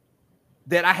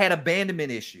 That I had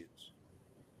abandonment issues.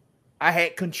 I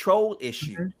had control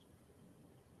issues. Mm-hmm.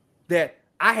 That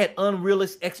I had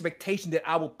unrealistic expectations that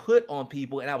I would put on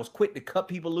people, and I was quick to cut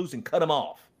people loose and cut them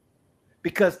off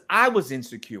because I was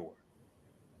insecure,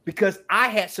 because I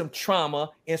had some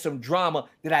trauma and some drama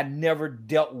that I never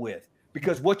dealt with.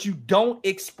 Because what you don't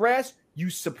express, you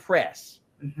suppress.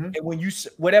 Mm-hmm. And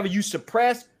whatever you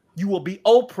suppress, you will be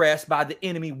oppressed by the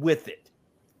enemy with it.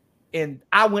 And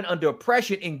I went under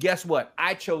oppression, and guess what?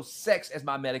 I chose sex as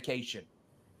my medication.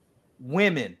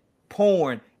 Women,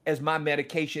 porn as my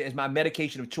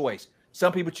medication of choice.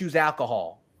 Some people choose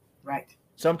alcohol. Right.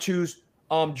 Some choose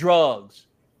drugs.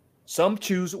 Some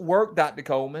choose work, Dr.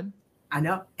 Coleman. I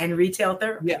know. And retail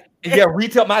therapy. Yeah,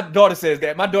 retail. My daughter says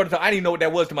that. My daughter, I didn't even know what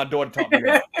that was till my daughter taught me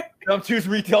that. Some choose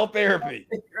retail therapy.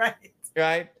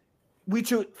 Right. We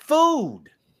choose food.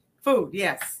 Food,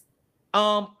 yes.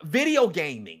 Video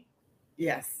gaming.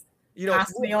 Yes.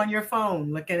 Constantly on your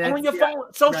phone, looking at on your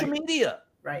phone, social media.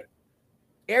 Right.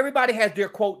 Everybody has their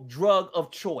quote drug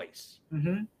of choice.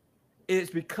 Mm-hmm.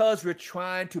 It's because we're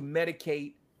trying to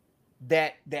medicate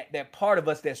that part of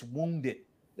us that's wounded,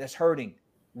 that's hurting.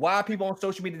 Why are people on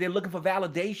social media? They're looking for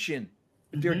validation.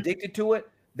 If they're addicted to it,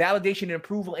 validation and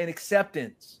approval and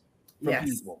acceptance from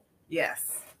people.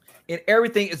 Yes. And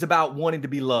everything is about wanting to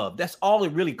be loved. That's all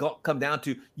it really come down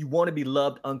to. You want to be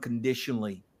loved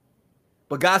unconditionally.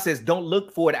 But God says, don't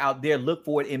look for it out there. Look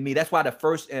for it in me. That's why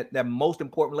the most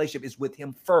important relationship is with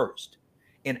him first.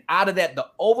 And out of that, the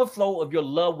overflow of your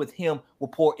love with him will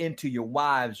pour into your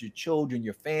wives, your children,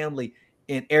 your family,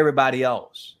 and everybody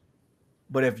else.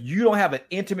 But if you don't have an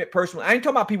intimate personal, I ain't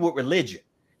talking about people with religion,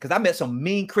 because I met some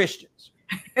mean Christians.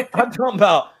 I'm talking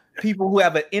about people who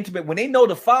have an intimate, when they know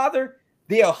the Father,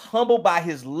 they are humbled by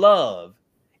his love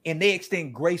and they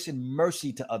extend grace and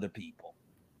mercy to other people.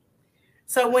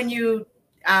 So when you're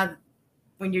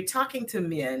talking to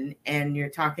men and you're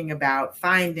talking about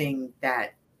finding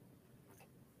that,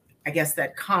 I guess,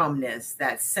 that calmness,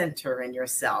 that center in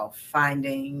yourself,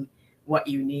 finding what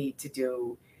you need to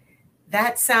do,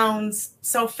 that sounds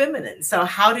so feminine. So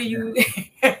how do you,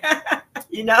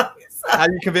 how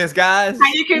do you convince guys?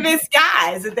 How do you convince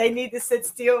guys that they need to sit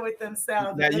still with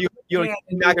themselves? Now you're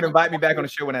not going to invite me back on the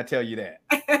show when I tell you that.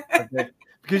 Okay?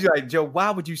 Because you're like, Joe,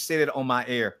 why would you say that on my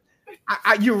air?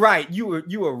 You're right. You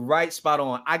were right, spot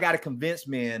on. I got to convince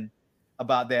men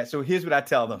about that. So here's what I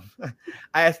tell them.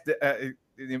 I asked,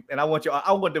 and I want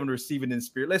them to receive it in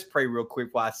spirit. Let's pray real quick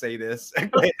before I say this.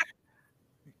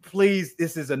 Please,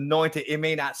 this is anointed. It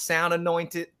may not sound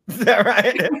anointed, is that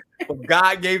right? But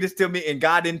God gave this to me, and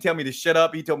God didn't tell me to shut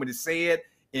up. He told me to say it.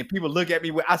 And people look at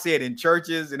me. I say it in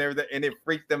churches and everything, and it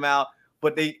freaked them out.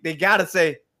 But they got to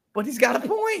say, but he's got a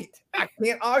point. I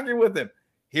can't argue with him.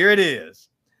 Here it is.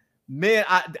 Men,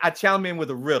 I challenge men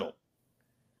with a riddle.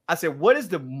 I said, what is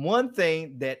the one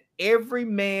thing that every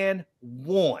man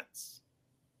wants?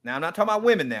 Now, I'm not talking about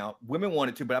women now. Women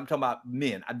want it too, but I'm talking about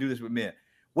men. I do this with men.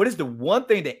 What is the one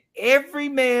thing that every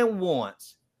man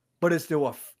wants, but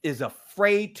is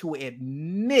afraid to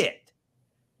admit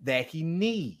that he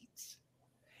needs?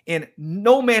 And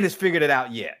no man has figured it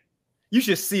out yet. You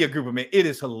should see a group of men. It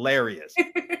is hilarious.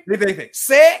 They think,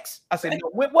 sex? I said, no,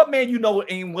 what man you know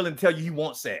ain't willing to tell you he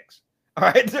wants sex? All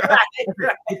right.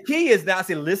 Right. The key is now, I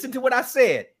said, listen to what I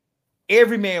said.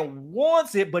 Every man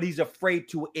wants it, but he's afraid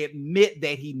to admit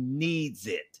that he needs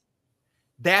it.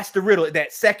 That's the riddle.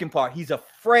 That second part, he's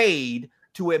afraid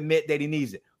to admit that he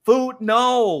needs it. Food?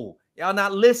 No. Y'all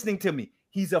not listening to me.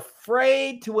 He's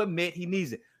afraid to admit he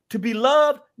needs it. To be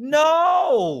loved?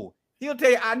 No. He'll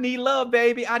tell you, I need love,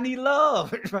 baby. I need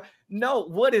love. No,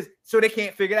 what is, so they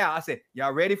can't figure it out. I said,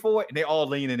 y'all ready for it? And they all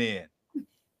leaning in.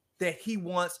 That he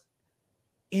wants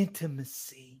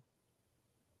intimacy.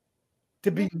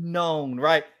 To be known,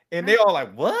 right? And they all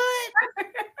like, what?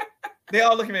 They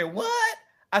all looking at me, what?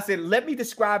 I said, let me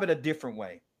describe it a different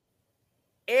way.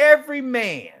 Every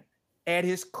man at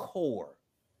his core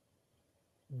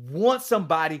wants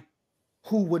somebody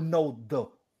who would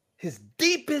know his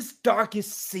deepest,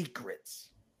 darkest secrets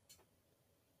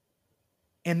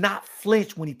and not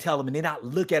flinch when he tell them and they not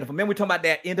look at him. Remember, we're talking about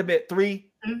that intimate 3?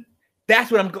 Mm-hmm.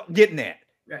 That's what I'm getting at.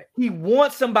 Right. He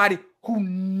wants somebody who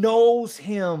knows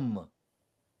him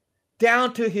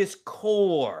down to his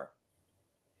core,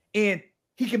 and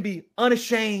he can be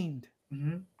unashamed.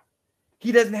 Mm-hmm.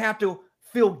 He doesn't have to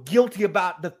feel guilty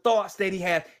about the thoughts that he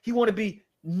has. He want to be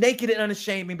naked and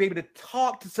unashamed and be able to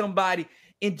talk to somebody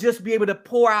and just be able to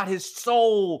pour out his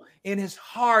soul and his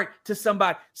heart to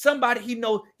somebody he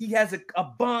knows he has a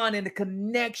bond and a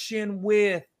connection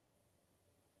with,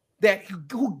 that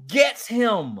who gets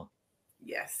him.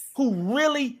 Yes. Who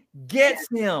really gets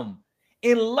him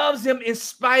and loves him in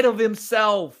spite of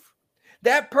himself.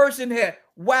 That person had,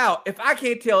 wow, if I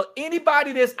can't tell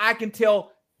anybody this, I can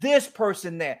tell this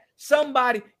person that.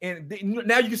 Somebody, and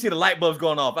now you can see the light bulbs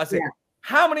going off. I said,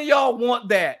 how many of y'all want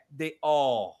that? They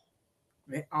all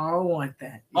want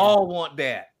that. Yeah. All want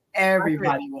that.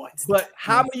 Everybody wants that. But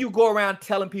how many of you go around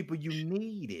telling people you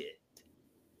need it?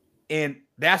 And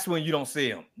that's when you don't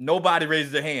see them. Nobody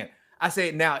raises their hand. I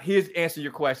say, now here's answer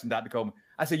your question, Dr. Coleman.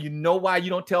 I said, you know why you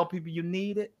don't tell people you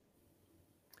need it?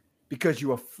 Because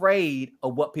you're afraid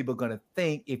of what people are going to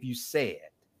think if you say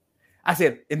it. I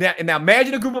said, and now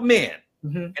imagine a group of men.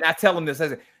 Mm-hmm. And I tell them this. I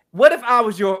said, what if I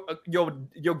was your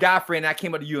guy friend and I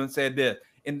came up to you and said this?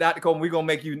 And Dr. Coleman, you're going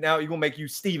to make you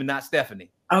Stephen, not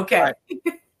Stephanie. Okay. Right?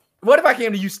 What if I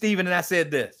came to you, Stephen, and I said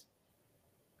this?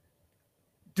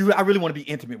 Dude, I really want to be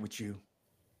intimate with you.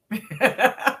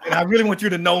 And I really want you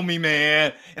to know me,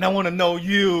 man. And I want to know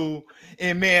you.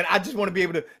 And man, I just want to be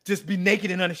able to just be naked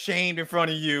and unashamed in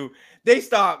front of you. They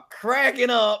start cracking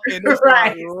up and they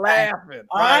start laughing.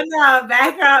 Right? Oh no,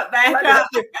 back up. What y'all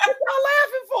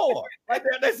laughing for? Like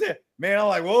that. They said, man, I'm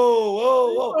like,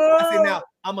 whoa. I said, now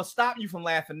I'm gonna stop you from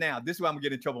laughing now. This is why I'm gonna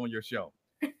get in trouble on your show.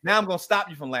 Now I'm gonna stop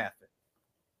you from laughing.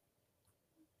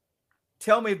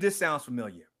 Tell me if this sounds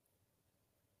familiar.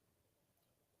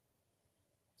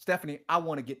 Stephanie, I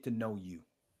want to get to know you.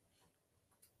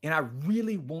 And I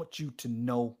really want you to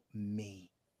know me.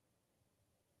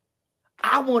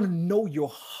 I want to know your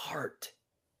heart.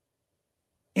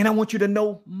 And I want you to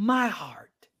know my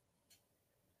heart.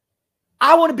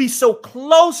 I want to be so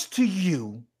close to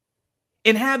you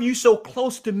and have you so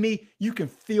close to me, you can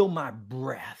feel my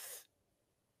breath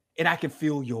and I can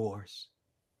feel yours.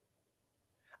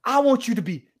 I want you to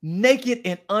be naked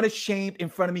and unashamed in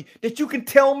front of me, that you can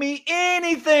tell me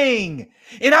anything.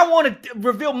 And I want to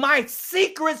reveal my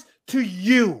secrets to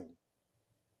you.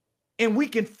 And we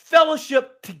can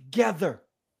fellowship together.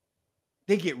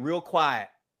 They get real quiet,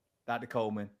 Dr.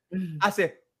 Coleman. Mm-hmm. I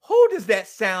said, who does that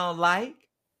sound like?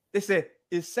 They said,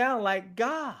 it sounds like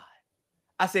God.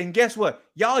 I said, and guess what?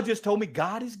 Y'all just told me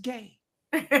God is gay.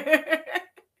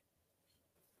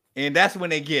 And that's when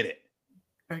they get it.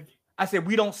 Okay. I said,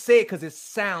 we don't say it because it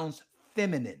sounds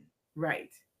feminine. Right.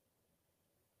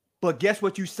 But guess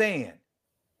what you're saying?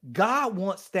 God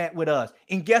wants that with us.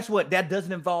 And guess what? That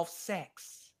doesn't involve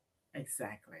sex.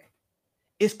 Exactly.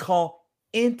 It's called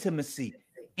intimacy.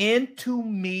 Into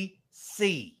me,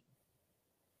 see.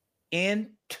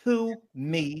 Into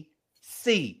me,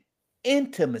 see.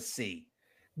 Intimacy.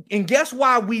 And guess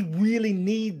why we really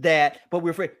need that, but we're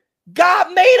afraid?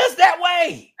 God made us that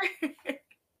way.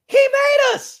 He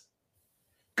made us.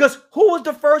 Because who was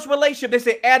the first relationship? They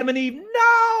say Adam and Eve.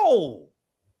 No.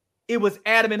 It was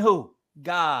Adam and who?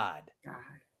 God. God.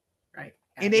 Right.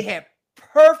 And they had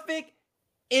perfect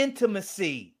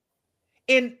intimacy.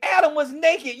 And Adam was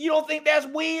naked. You don't think that's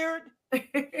weird?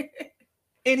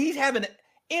 And he's having an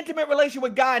intimate relationship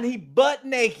with God and he butt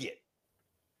naked.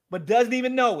 but doesn't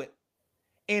even know it,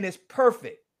 and it's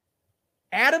perfect.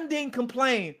 Adam didn't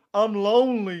complain, I'm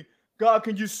lonely. God,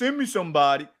 can you send me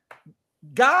somebody?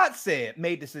 God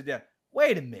made the suggestion,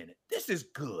 wait a minute, this is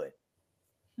good.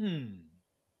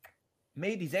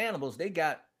 Made these animals, they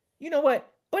got, you know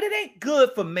what? But it ain't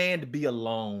good for man to be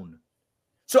alone.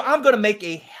 So I'm going to make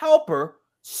a helper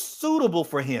suitable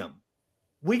for him.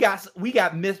 We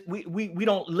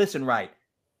don't listen right.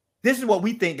 This is what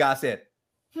we think God said.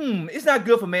 It's not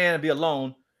good for man to be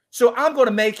alone. So I'm going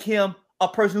to make him a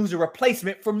person who's a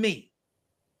replacement for me.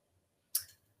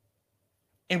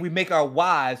 And we make our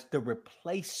wives the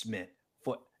replacement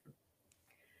for.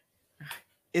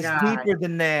 It's deeper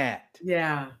than that.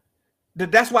 Yeah.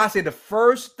 That's why I say the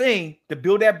first thing to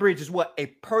build that bridge is what? A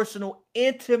personal,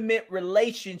 intimate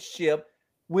relationship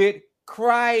with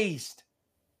Christ.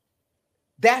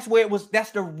 That's where it was.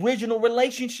 That's the original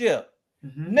relationship.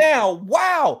 Now,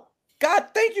 wow, God,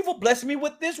 thank you for blessing me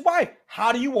with this wife.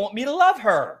 How do you want me to love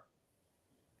her?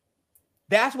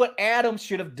 That's what Adam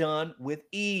should have done with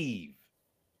Eve.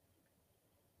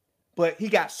 But he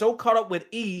got so caught up with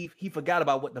Eve, he forgot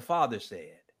about what the Father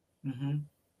said.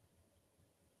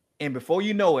 And before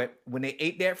you know it, when they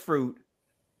ate that fruit,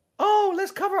 oh,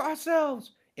 let's cover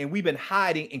ourselves. And we've been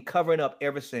hiding and covering up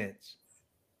ever since.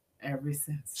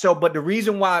 So, but the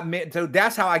reason why so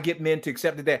that's how I get men to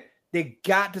accept it, that they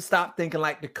got to stop thinking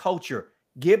like the culture.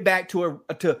 Get back to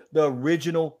the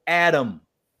original Adam.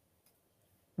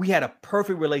 We had a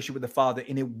perfect relationship with the Father,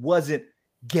 and it wasn't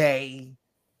gay.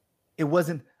 It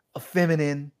wasn't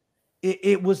feminine.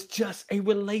 It was just a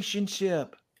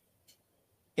relationship.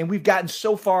 And we've gotten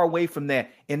so far away from that.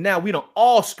 And now we don't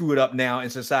all screw it up now in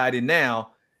society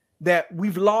now that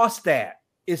we've lost that.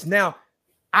 It's now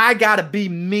I got to be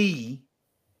me.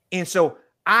 And so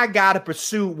I got to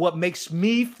pursue what makes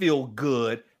me feel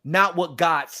good, not what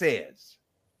God says.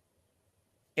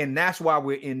 And that's why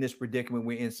we're in this predicament.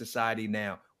 We're in society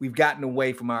now. We've gotten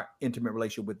away from our intimate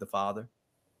relationship with the Father.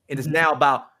 It is now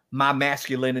about my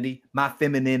masculinity, my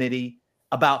femininity,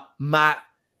 about my...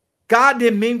 God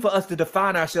didn't mean for us to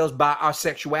define ourselves by our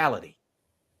sexuality.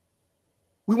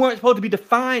 We weren't supposed to be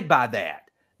defined by that,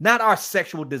 not our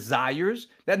sexual desires.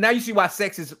 Now you see why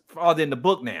sex is farther in the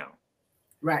book now.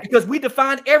 Right. Because we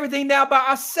define everything now by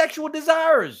our sexual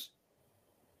desires.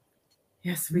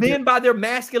 Yes, men by their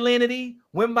masculinity,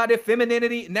 women by their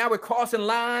femininity. Now we're crossing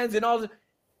lines and all this.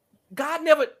 God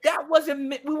never, that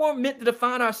wasn't, we weren't meant to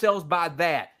define ourselves by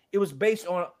that. It was based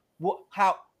on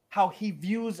how he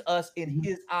views us in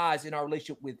his eyes in our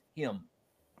relationship with him.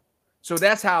 So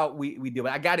that's how we do it.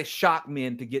 I got to shock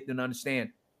men to get them to understand.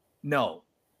 No,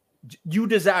 you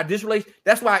desire this relation.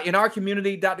 That's why in our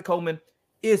community, Dr. Coleman,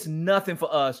 it's nothing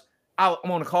for us. I'm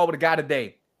on a call with a guy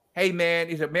today. Hey man,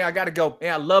 he said, man, I got to go.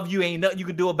 Man, I love you. Ain't nothing you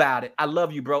can do about it. I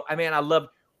love you, bro. I mean, I love you.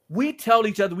 We tell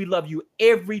each other we love you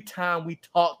every time we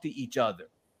talk to each other.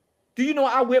 Do you know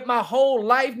I went my whole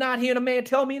life not hearing a man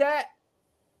tell me that?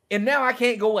 And now I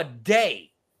can't go a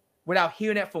day without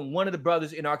hearing that from one of the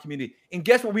brothers in our community. And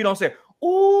guess what we don't say?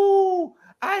 Ooh,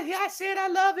 I said I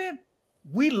love him.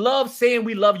 We love saying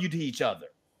we love you to each other.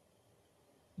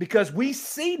 Because we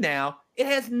see now it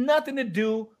has nothing to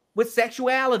do with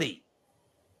sexuality.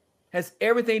 It has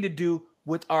everything to do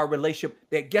with our relationship.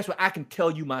 That guess what? I can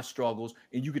tell you my struggles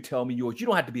and you can tell me yours. You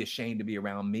don't have to be ashamed to be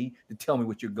around me to tell me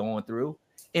what you're going through.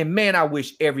 And man, I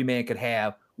wish every man could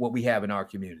have what we have in our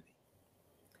community.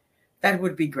 That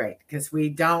would be great because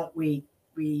we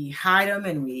hide them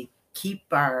and we keep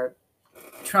our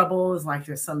troubles like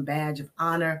there's some badge of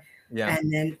honor. Yeah.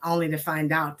 And then only to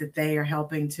find out that they are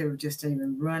helping to just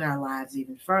even ruin our lives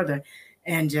even further.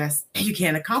 And just, you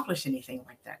can't accomplish anything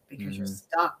like that because you're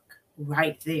stuck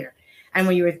right there. And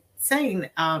when you were saying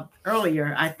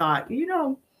earlier, I thought,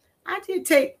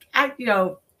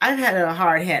 I've had a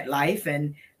hard hat life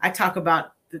and I talk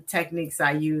about the techniques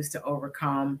I use to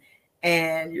overcome.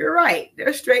 And you're right.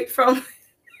 They're straight from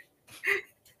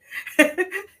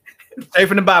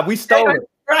the Bible. We stole it.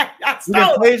 Right. We've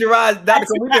been plagiarized, Dr.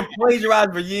 Cole, we've been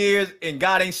plagiarized for years and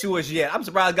God ain't sue us yet. I'm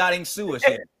surprised God ain't sue us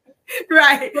yet.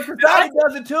 Right. But society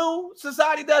does it too.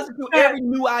 Society does it too. Every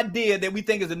new idea that we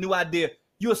think is a new idea,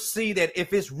 you'll see that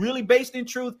if it's really based in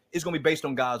truth, it's going to be based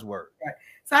on God's word. Right.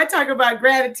 So I talk about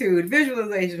gratitude,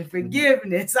 visualization,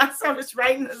 forgiveness. I started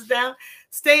writing this down,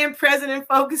 staying present and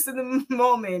focused in the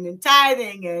moment and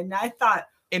tithing. And I thought,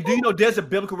 and do you know there's a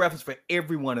biblical reference for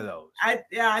every one of those? I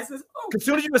said, as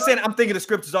soon as you were saying, I'm thinking of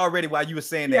scriptures already while you were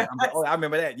saying that. I'm like, oh, I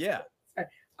remember that. Yeah.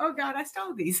 oh God, I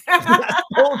stole these. I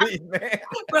stole these, man.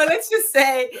 Well, let's just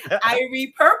say I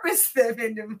repurposed them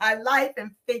into my life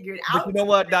and figured But out. you know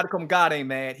what? Dr. Come God ain't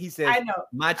mad. He says, I know.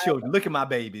 my children, look at my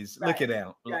babies. Right, Look at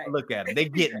them. right. Look at them. They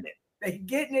getting it. They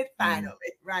getting it finally,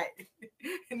 right?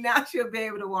 And now she'll be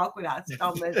able to walk without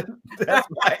stumbling. That's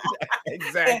right.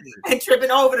 Exactly. And tripping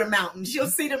over the mountain. She'll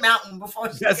see the mountain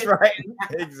before she That's gets right.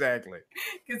 Exactly.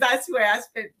 Because I swear I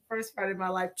spent the first part of my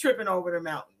life tripping over the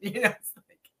mountain. You know, it's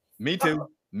like, me too.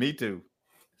 Me too.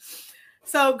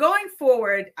 So going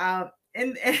forward,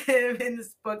 in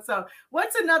this book, so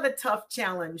what's another tough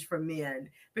challenge for men?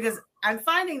 Because I'm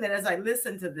finding that as I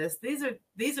listen to this, these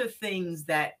are things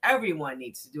that everyone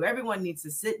needs to do. Everyone needs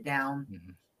to sit down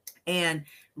and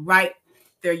write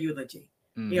their eulogy.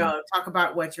 You know, talk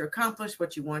about what you accomplished,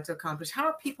 what you want to accomplish. How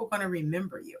are people going to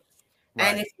remember you? Right.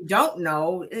 And if you don't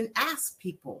know, then ask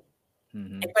people.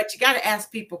 But you got to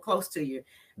ask people close to you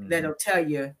that'll tell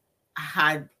you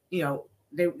how, you know,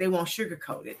 they won't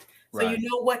sugarcoat it. So you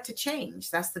know what to change.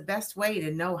 That's the best way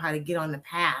to know how to get on the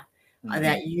path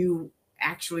that you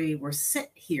actually were sent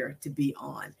here to be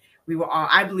on.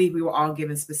 I believe we were all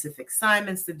given specific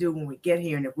assignments to do when we get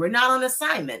here. And if we're not on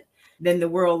assignment, then the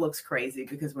world looks crazy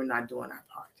because we're not doing our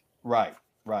part. Right.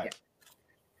 Yeah.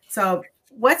 So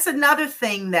what's another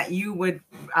thing that you would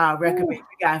recommend? We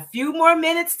got a few more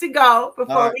minutes to go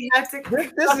before we have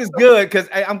to. This is good because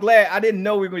I'm glad. I didn't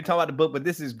know we were going to talk about the book, but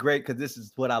this is great because this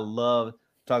is what I love to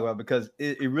talk about because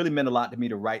it really meant a lot to me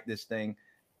to write this thing.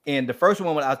 And the first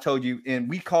one I told you, and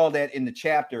we call that in the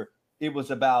chapter, it was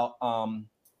about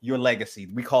your legacy.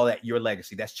 We call that your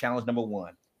legacy. That's challenge number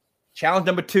 1. Challenge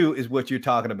number 2 is what you're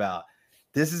talking about.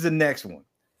 This is the next one.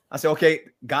 I said, okay,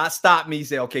 God stopped me. He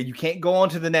said, okay, you can't go on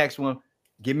to the next one.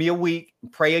 Give me a week,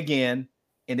 pray again.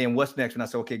 And then what's next? And I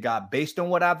said, okay, God, based on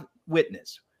what I've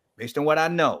witnessed, based on what I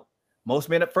know, most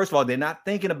men, first of all, they're not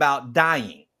thinking about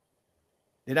dying.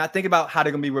 They're not thinking about how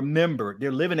they're going to be remembered.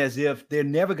 They're living as if they're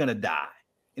never going to die.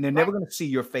 And they're never going to see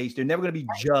your face. They're never going to be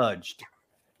judged.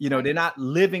 You know, they're not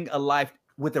living a life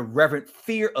with a reverent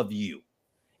fear of you.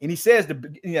 And he says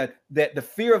that the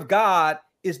fear of God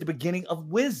is the beginning of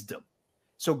wisdom.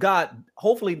 So God,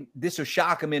 hopefully this will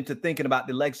shock them into thinking about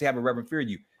the legacy, have a reverent fear of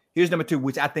you. Here's number 2,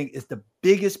 which I think is the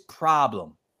biggest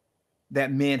problem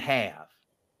that men have,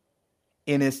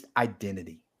 and it's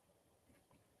identity.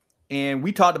 And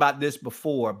we talked about this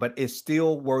before, but it's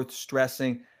still worth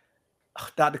stressing.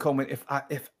 Dr. Coleman,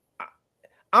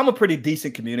 I'm a pretty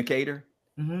decent communicator,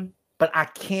 but I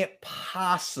can't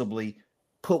possibly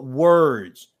put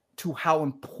words to how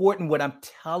important what I'm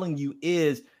telling you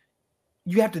is.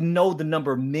 You have to know the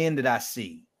number of men that I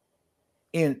see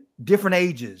in different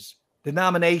ages,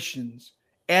 denominations,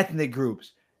 ethnic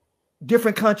groups,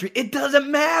 different countries. It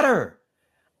doesn't matter.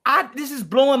 This is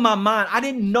blowing my mind. I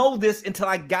didn't know this until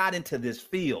I got into this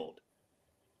field.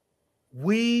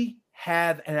 We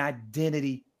have an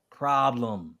identity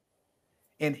problem.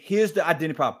 And here's the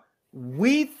identity problem.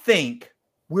 We think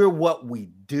we're what we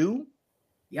do.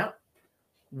 Yep.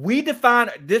 We define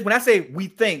this. When I say we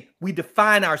think, we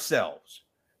define ourselves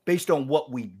based on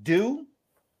what we do,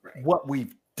 what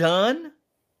we've done,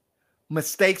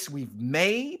 mistakes we've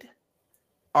made,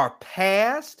 our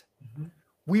past.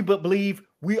 We believe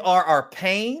we are our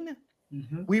pain.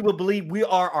 We will believe we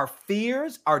are our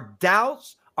fears, our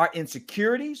doubts, our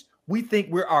insecurities. We think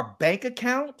we're our bank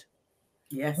account.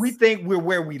 Yes. We think we're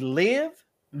where we live.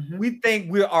 We think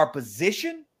we're our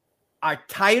position, our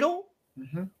title.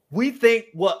 We think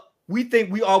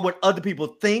we are what other people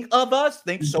think of us,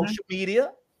 social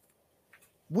media.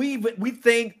 We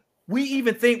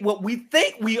even think what we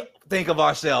think of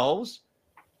ourselves.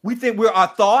 We think we're our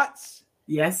thoughts.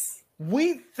 Yes.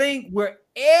 We think we're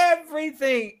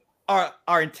everything,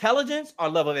 our intelligence, our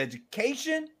level of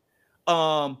education,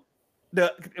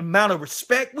 the amount of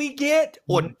respect we get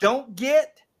or don't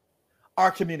get, our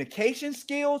communication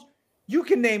skills. You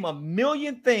can name a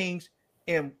million things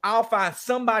and I'll find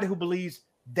somebody who believes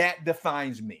that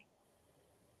defines me.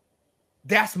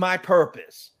 That's my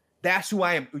purpose. That's who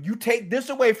I am. You take this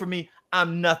away from me,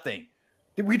 I'm nothing.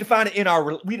 We define it in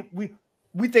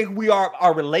we think we are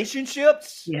our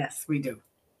relationships. Yes, we do.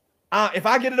 If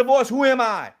I get a divorce, who am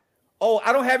I? Oh,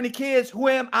 I don't have any kids. Who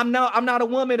am I? I'm not a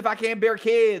woman if I can't bear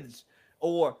kids.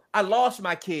 Or I lost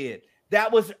my kid.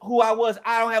 That was who I was.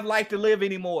 I don't have life to live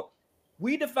anymore.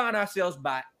 We define ourselves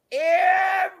by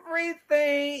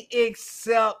everything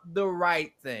except the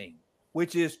right thing,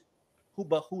 which is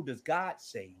who does God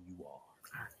say you are?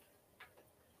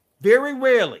 Very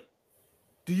rarely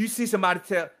do you see somebody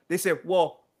they say,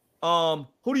 well,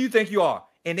 who do you think you are?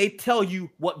 And they tell you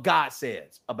what God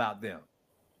says about them.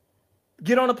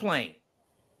 Get on a plane.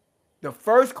 The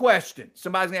first question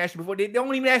somebody's gonna ask you before, they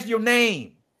don't even ask your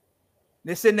name.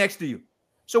 They're sitting next to you.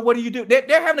 So what do you do?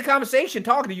 They're having a conversation,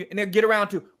 talking to you, and they'll get around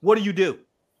to, what do you do?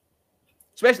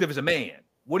 Especially if it's a man.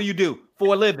 What do you do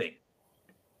for a living?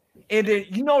 And then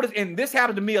you notice, and this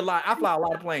happened to me a lot. I fly a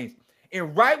lot of planes.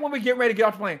 And right when we get ready to get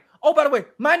off the plane, oh, by the way,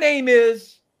 my name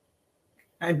is.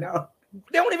 I know.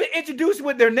 They don't even introduce you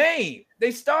with their name.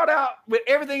 They start out with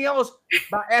everything else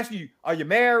by asking you, are you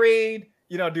married?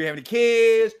 You know, do you have any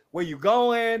kids? Where you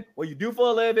going? What you do for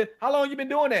a living? How long you been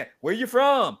doing that? Where you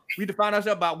from? We define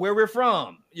ourselves about where we're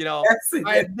from, you know,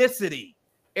 our ethnicity,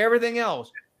 everything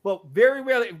else. But very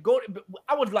rarely,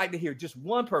 I would like to hear just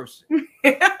one person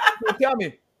tell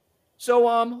me,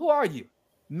 so who are you?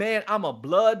 Man, I'm a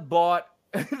blood-bought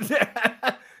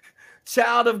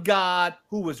child of God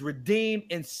who was redeemed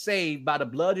and saved by the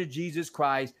blood of Jesus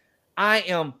Christ. I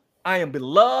am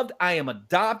beloved. I am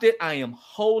adopted. I am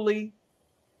holy.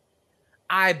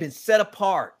 I've been set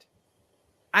apart.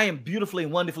 I am beautifully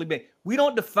and wonderfully made. We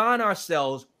don't define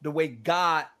ourselves the way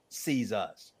God sees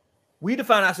us. We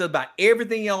define ourselves by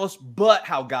everything else but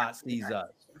how God sees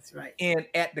us. That's right. And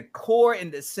at the core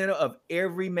and the center of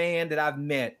every man that I've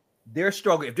met, they're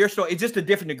struggling. If they're struggling, it's just to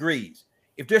different degrees.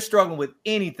 If they're struggling with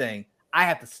anything, I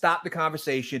have to stop the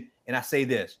conversation and I say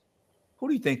this: who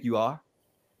do you think you are?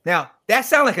 Now, that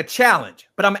sounds like a challenge,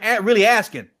 but I'm really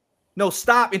asking, no,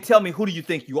 stop and tell me, who do you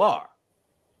think you are?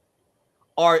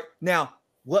 Or now,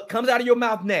 what comes out of your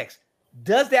mouth next?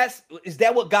 Is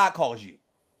that what God calls you?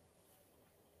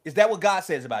 Is that what God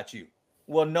says about you?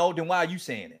 Well, no, then why are you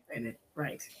saying it?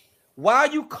 Right. Why are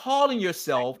you calling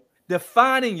yourself,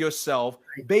 defining yourself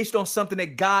based on something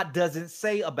that God doesn't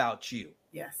say about you?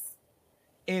 Yes.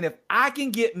 And if I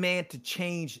can get man to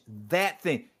change that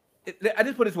thing, I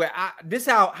just put it this way. This is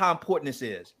how important this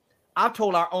is. I've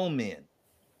told our own men,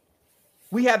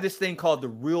 we have this thing called the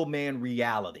real man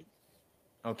reality.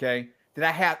 Okay.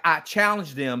 That I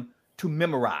challenge them to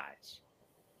memorize.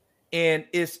 And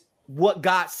it's what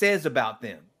God says about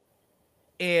them.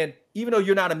 And even though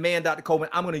you're not a man, Dr. Coleman,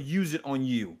 I'm going to use it on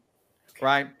you.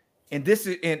 Right. And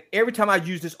every time I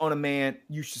use this on a man,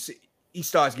 you should see he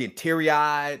starts getting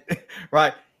teary-eyed,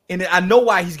 right? And I know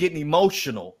why he's getting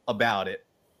emotional about it,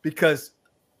 because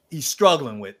he's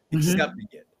struggling with accepting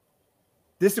it.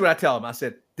 This is what I tell him. I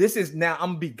said, this is now, I'm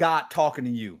going to be God talking to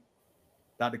you,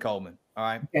 Dr. Coleman. All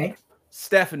right. Okay.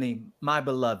 Stephanie, my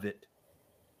beloved,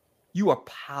 you are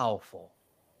powerful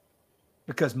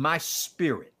because my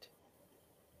spirit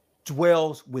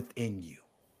dwells within you.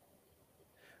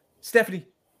 Stephanie,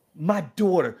 my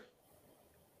daughter,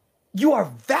 you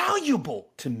are valuable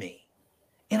to me,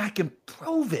 and I can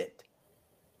prove it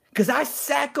because I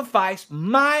sacrificed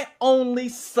my only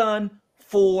son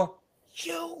for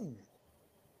you.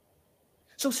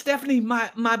 So Stephanie,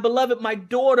 my beloved, my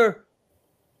daughter,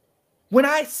 when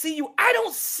I see you, I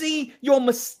don't see your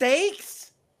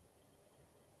mistakes.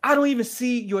 I don't even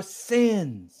see your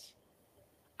sins.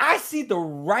 I see the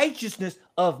righteousness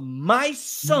of my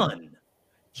son,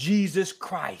 Jesus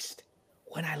Christ,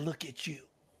 when I look at you.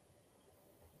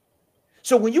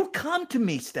 So when you come to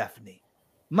me, Stephanie,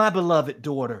 my beloved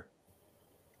daughter,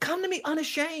 come to me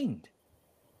unashamed,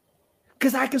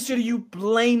 because I consider you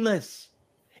blameless.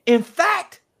 In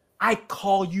fact, I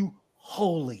call you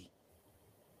holy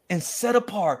and set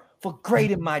apart for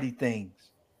great and mighty things.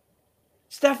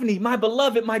 Stephanie, my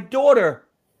beloved, my daughter,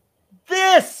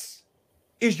 this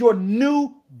is your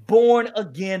new born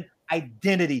again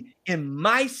identity in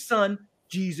my son,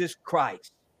 Jesus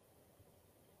Christ.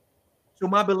 So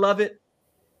my beloved,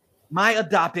 my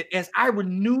adopted, as I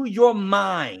renew your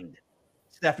mind,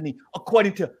 Stephanie,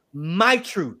 according to my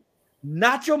truth,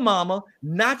 not your mama,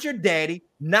 not your daddy,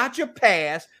 not your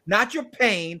past, not your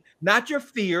pain, not your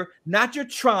fear, not your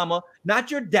trauma, not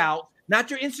your doubt, not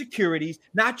your insecurities,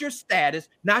 not your status,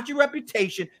 not your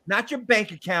reputation, not your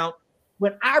bank account.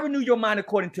 When I renew your mind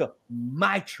according to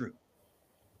my truth,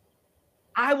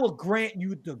 I will grant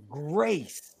you the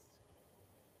grace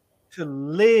to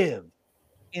live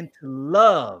and to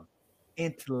love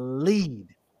and to lead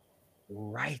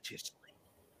righteously.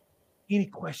 Any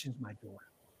questions, my daughter?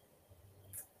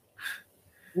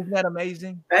 Isn't that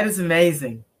amazing? That is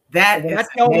amazing. When I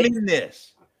tell men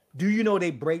this, do you know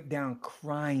they break down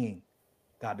crying,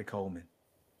 Dr. Coleman?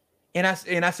 And I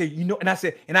said, you know, and I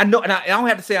said, and I know, and I don't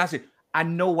have to say, I said, I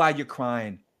know why you're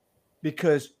crying,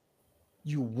 because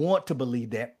you want to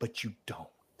believe that, but you don't.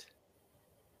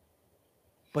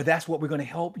 But that's what we're going to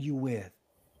help you with.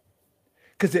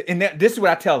 Because this is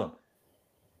what I tell them.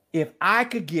 If I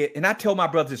could get, and I tell my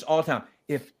brothers this all the time,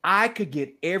 if I could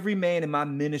get every man in my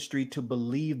ministry to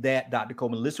believe that, Dr.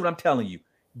 Coleman, listen to what I'm telling you,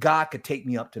 God could take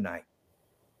me up tonight.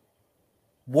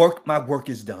 my work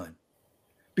is done.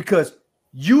 Because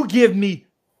you give me,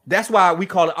 that's why we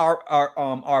call it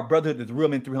our brotherhood, the Real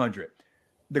Men 300.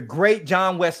 The great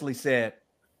John Wesley said,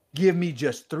 give me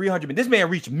just 300 men. This man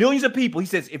reached millions of people. He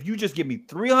says, if you just give me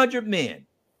 300 men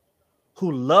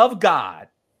who love God,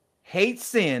 hate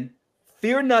sin,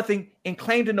 fear nothing, and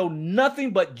claim to know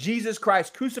nothing but Jesus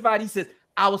Christ crucified, he says,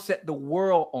 I will set the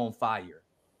world on fire.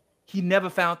 He never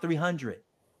found 300,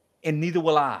 and neither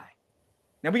will I.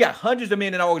 Now, we got hundreds of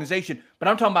men in our organization, but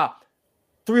I'm talking about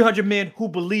 300 men who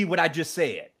believe what I just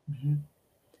said. Mm-hmm.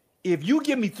 If you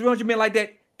give me 300 men like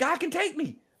that, God can take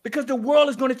me because the world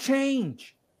is going to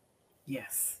change.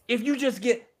 Yes. If you just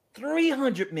get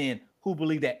 300 men who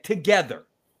believe that together,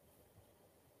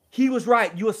 he was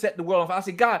right. You will set the world on fire. I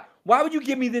said, God, why would you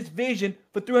give me this vision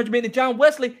for 300 men? And John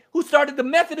Wesley, who started the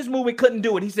Methodist movement, couldn't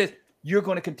do it. He says, you're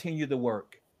going to continue the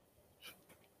work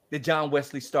that John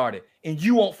Wesley started, and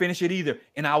you won't finish it either.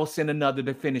 And I will send another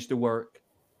to finish the work.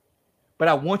 But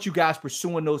I want you guys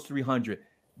pursuing those 300.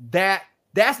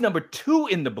 That's number 2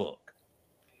 in the book.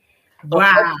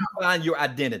 Wow. Find your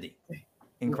identity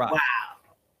in Christ. Wow.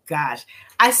 Gosh,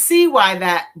 I see why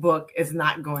that book is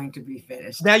not going to be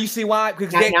finished. Now you see why?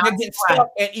 Because they get stuck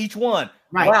at each one.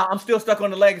 Right. Wow, I'm still stuck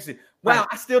on the legacy. Wow, Right.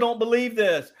 I still don't believe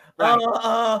this. Right.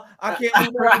 I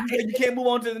can't move on. You can't move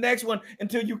on to the next one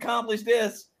until you accomplish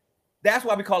this. That's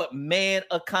why we call it man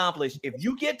accomplished. If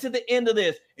you get to the end of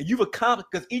this and you've accomplished,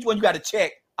 because each one you got to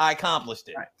check, I accomplished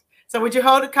it. Right. So would you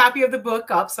hold a copy of the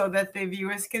book up so that the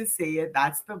viewers can see it?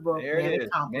 That's the book, There it is.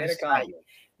 Man accomplished.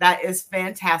 That is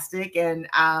fantastic. And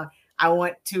I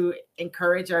want to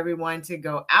encourage everyone to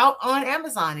go out on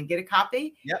Amazon and get a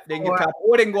copy. Yep, they can get a copy.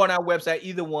 Or they can go on our website,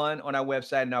 either one, on our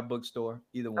website and our bookstore,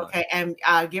 either one. Okay, and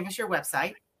give us your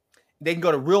website. They can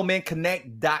go to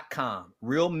realmenconnect.com.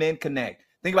 Real Men Connect.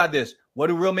 Think about this. What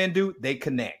do real men do? They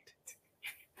connect.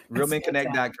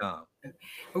 Realmenconnect.com.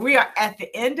 We are at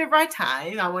the end of our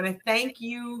time. I want to thank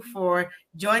you for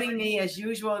joining me as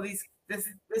usual.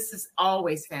 This is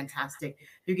always fantastic.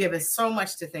 You give us so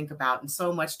much to think about and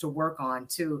so much to work on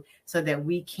too, so that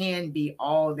we can be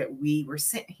all that we were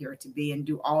sent here to be and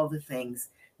do all the things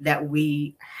that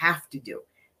we have to do.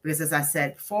 Because as I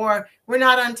said before, we're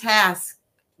not on task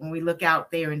when we look out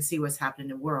there and see what's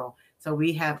happening in the world. So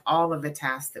we have all of the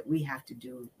tasks that we have to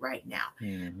do right now.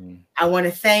 Mm-hmm. I want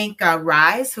to thank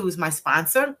Rise, who's my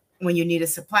sponsor. When you need a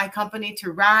supply company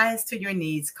to rise to your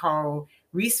needs, call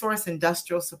Resource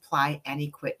Industrial Supply and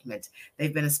Equipment.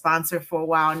 They've been a sponsor for a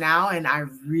while now, and I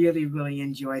really, really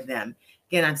enjoy them.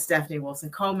 Again, I'm Stephanie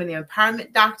Wilson-Coleman, the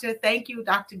Empowerment Doctor. Thank you,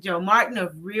 Dr. Joe Martin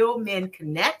of Real Men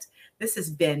Connect. This has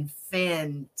been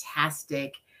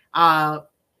fantastic.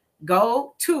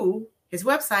 Go to his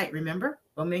website, remember,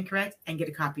 Real Men Connect, and get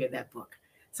a copy of that book.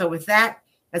 So with that,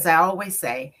 as I always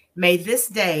say, may this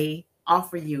day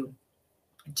offer you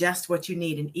just what you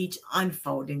need in each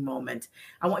unfolding moment.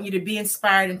 I want you to be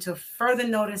inspired, and to further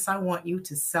notice, I want you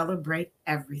to celebrate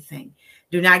everything.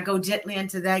 Do not go gently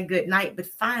into that good night, but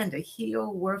find a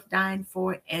heel worth dying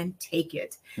for and take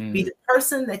it. Be the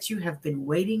person that you have been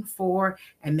waiting for,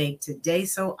 and make today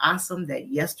so awesome that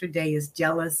yesterday is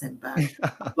jealous. And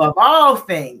above all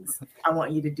things, I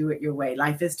want you to do it your way.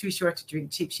 Life is too short to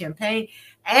drink cheap champagne,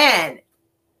 and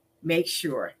make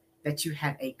sure that you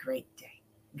have a great day.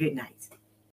 Good night.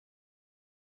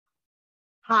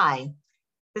 Hi,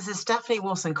 this is Stephanie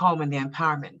Wilson-Coleman, the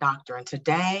Empowerment Doctor, and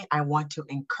today I want to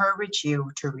encourage you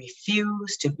to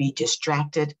refuse to be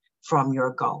distracted from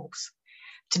your goals.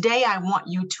 Today I want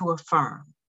you to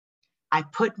affirm, I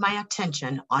put my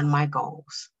attention on my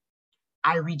goals.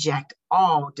 I reject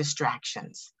all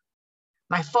distractions.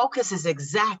 My focus is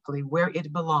exactly where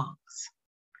it belongs.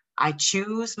 I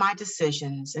choose my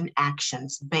decisions and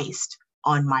actions based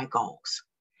on my goals.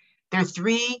 There are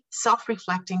 3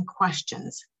 self-reflecting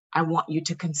questions I want you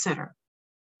to consider.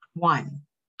 1,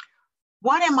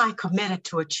 what am I committed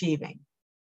to achieving?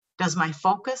 Does my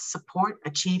focus support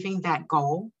achieving that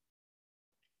goal?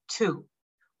 2,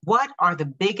 what are the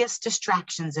biggest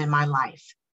distractions in my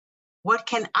life? What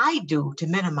can I do to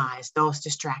minimize those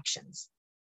distractions?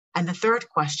 And the 3rd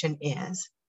question is,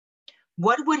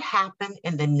 what would happen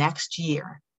in the next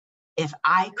year if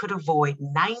I could avoid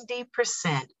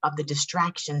 90% of the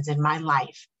distractions in my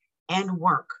life and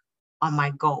work on my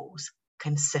goals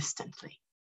consistently?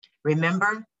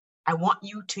 Remember, I want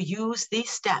you to use these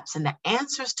steps and the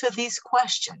answers to these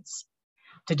questions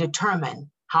to determine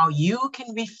how you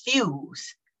can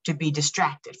refuse to be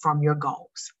distracted from your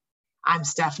goals. I'm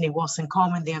Stephanie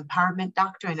Wilson-Coleman, the Empowerment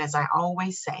Doctor, and as I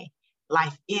always say,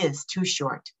 life is too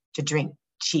short to drink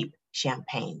cheap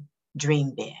champagne.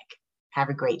 Dream big. Have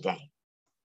a great day.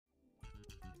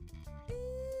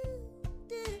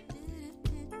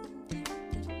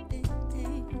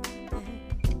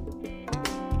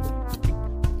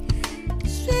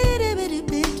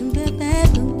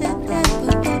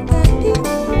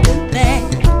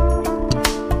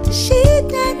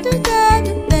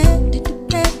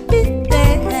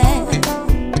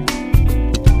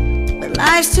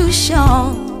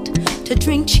 jaunt to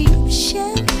drink cheap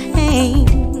champagne.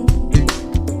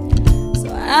 So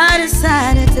I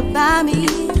decided to buy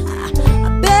me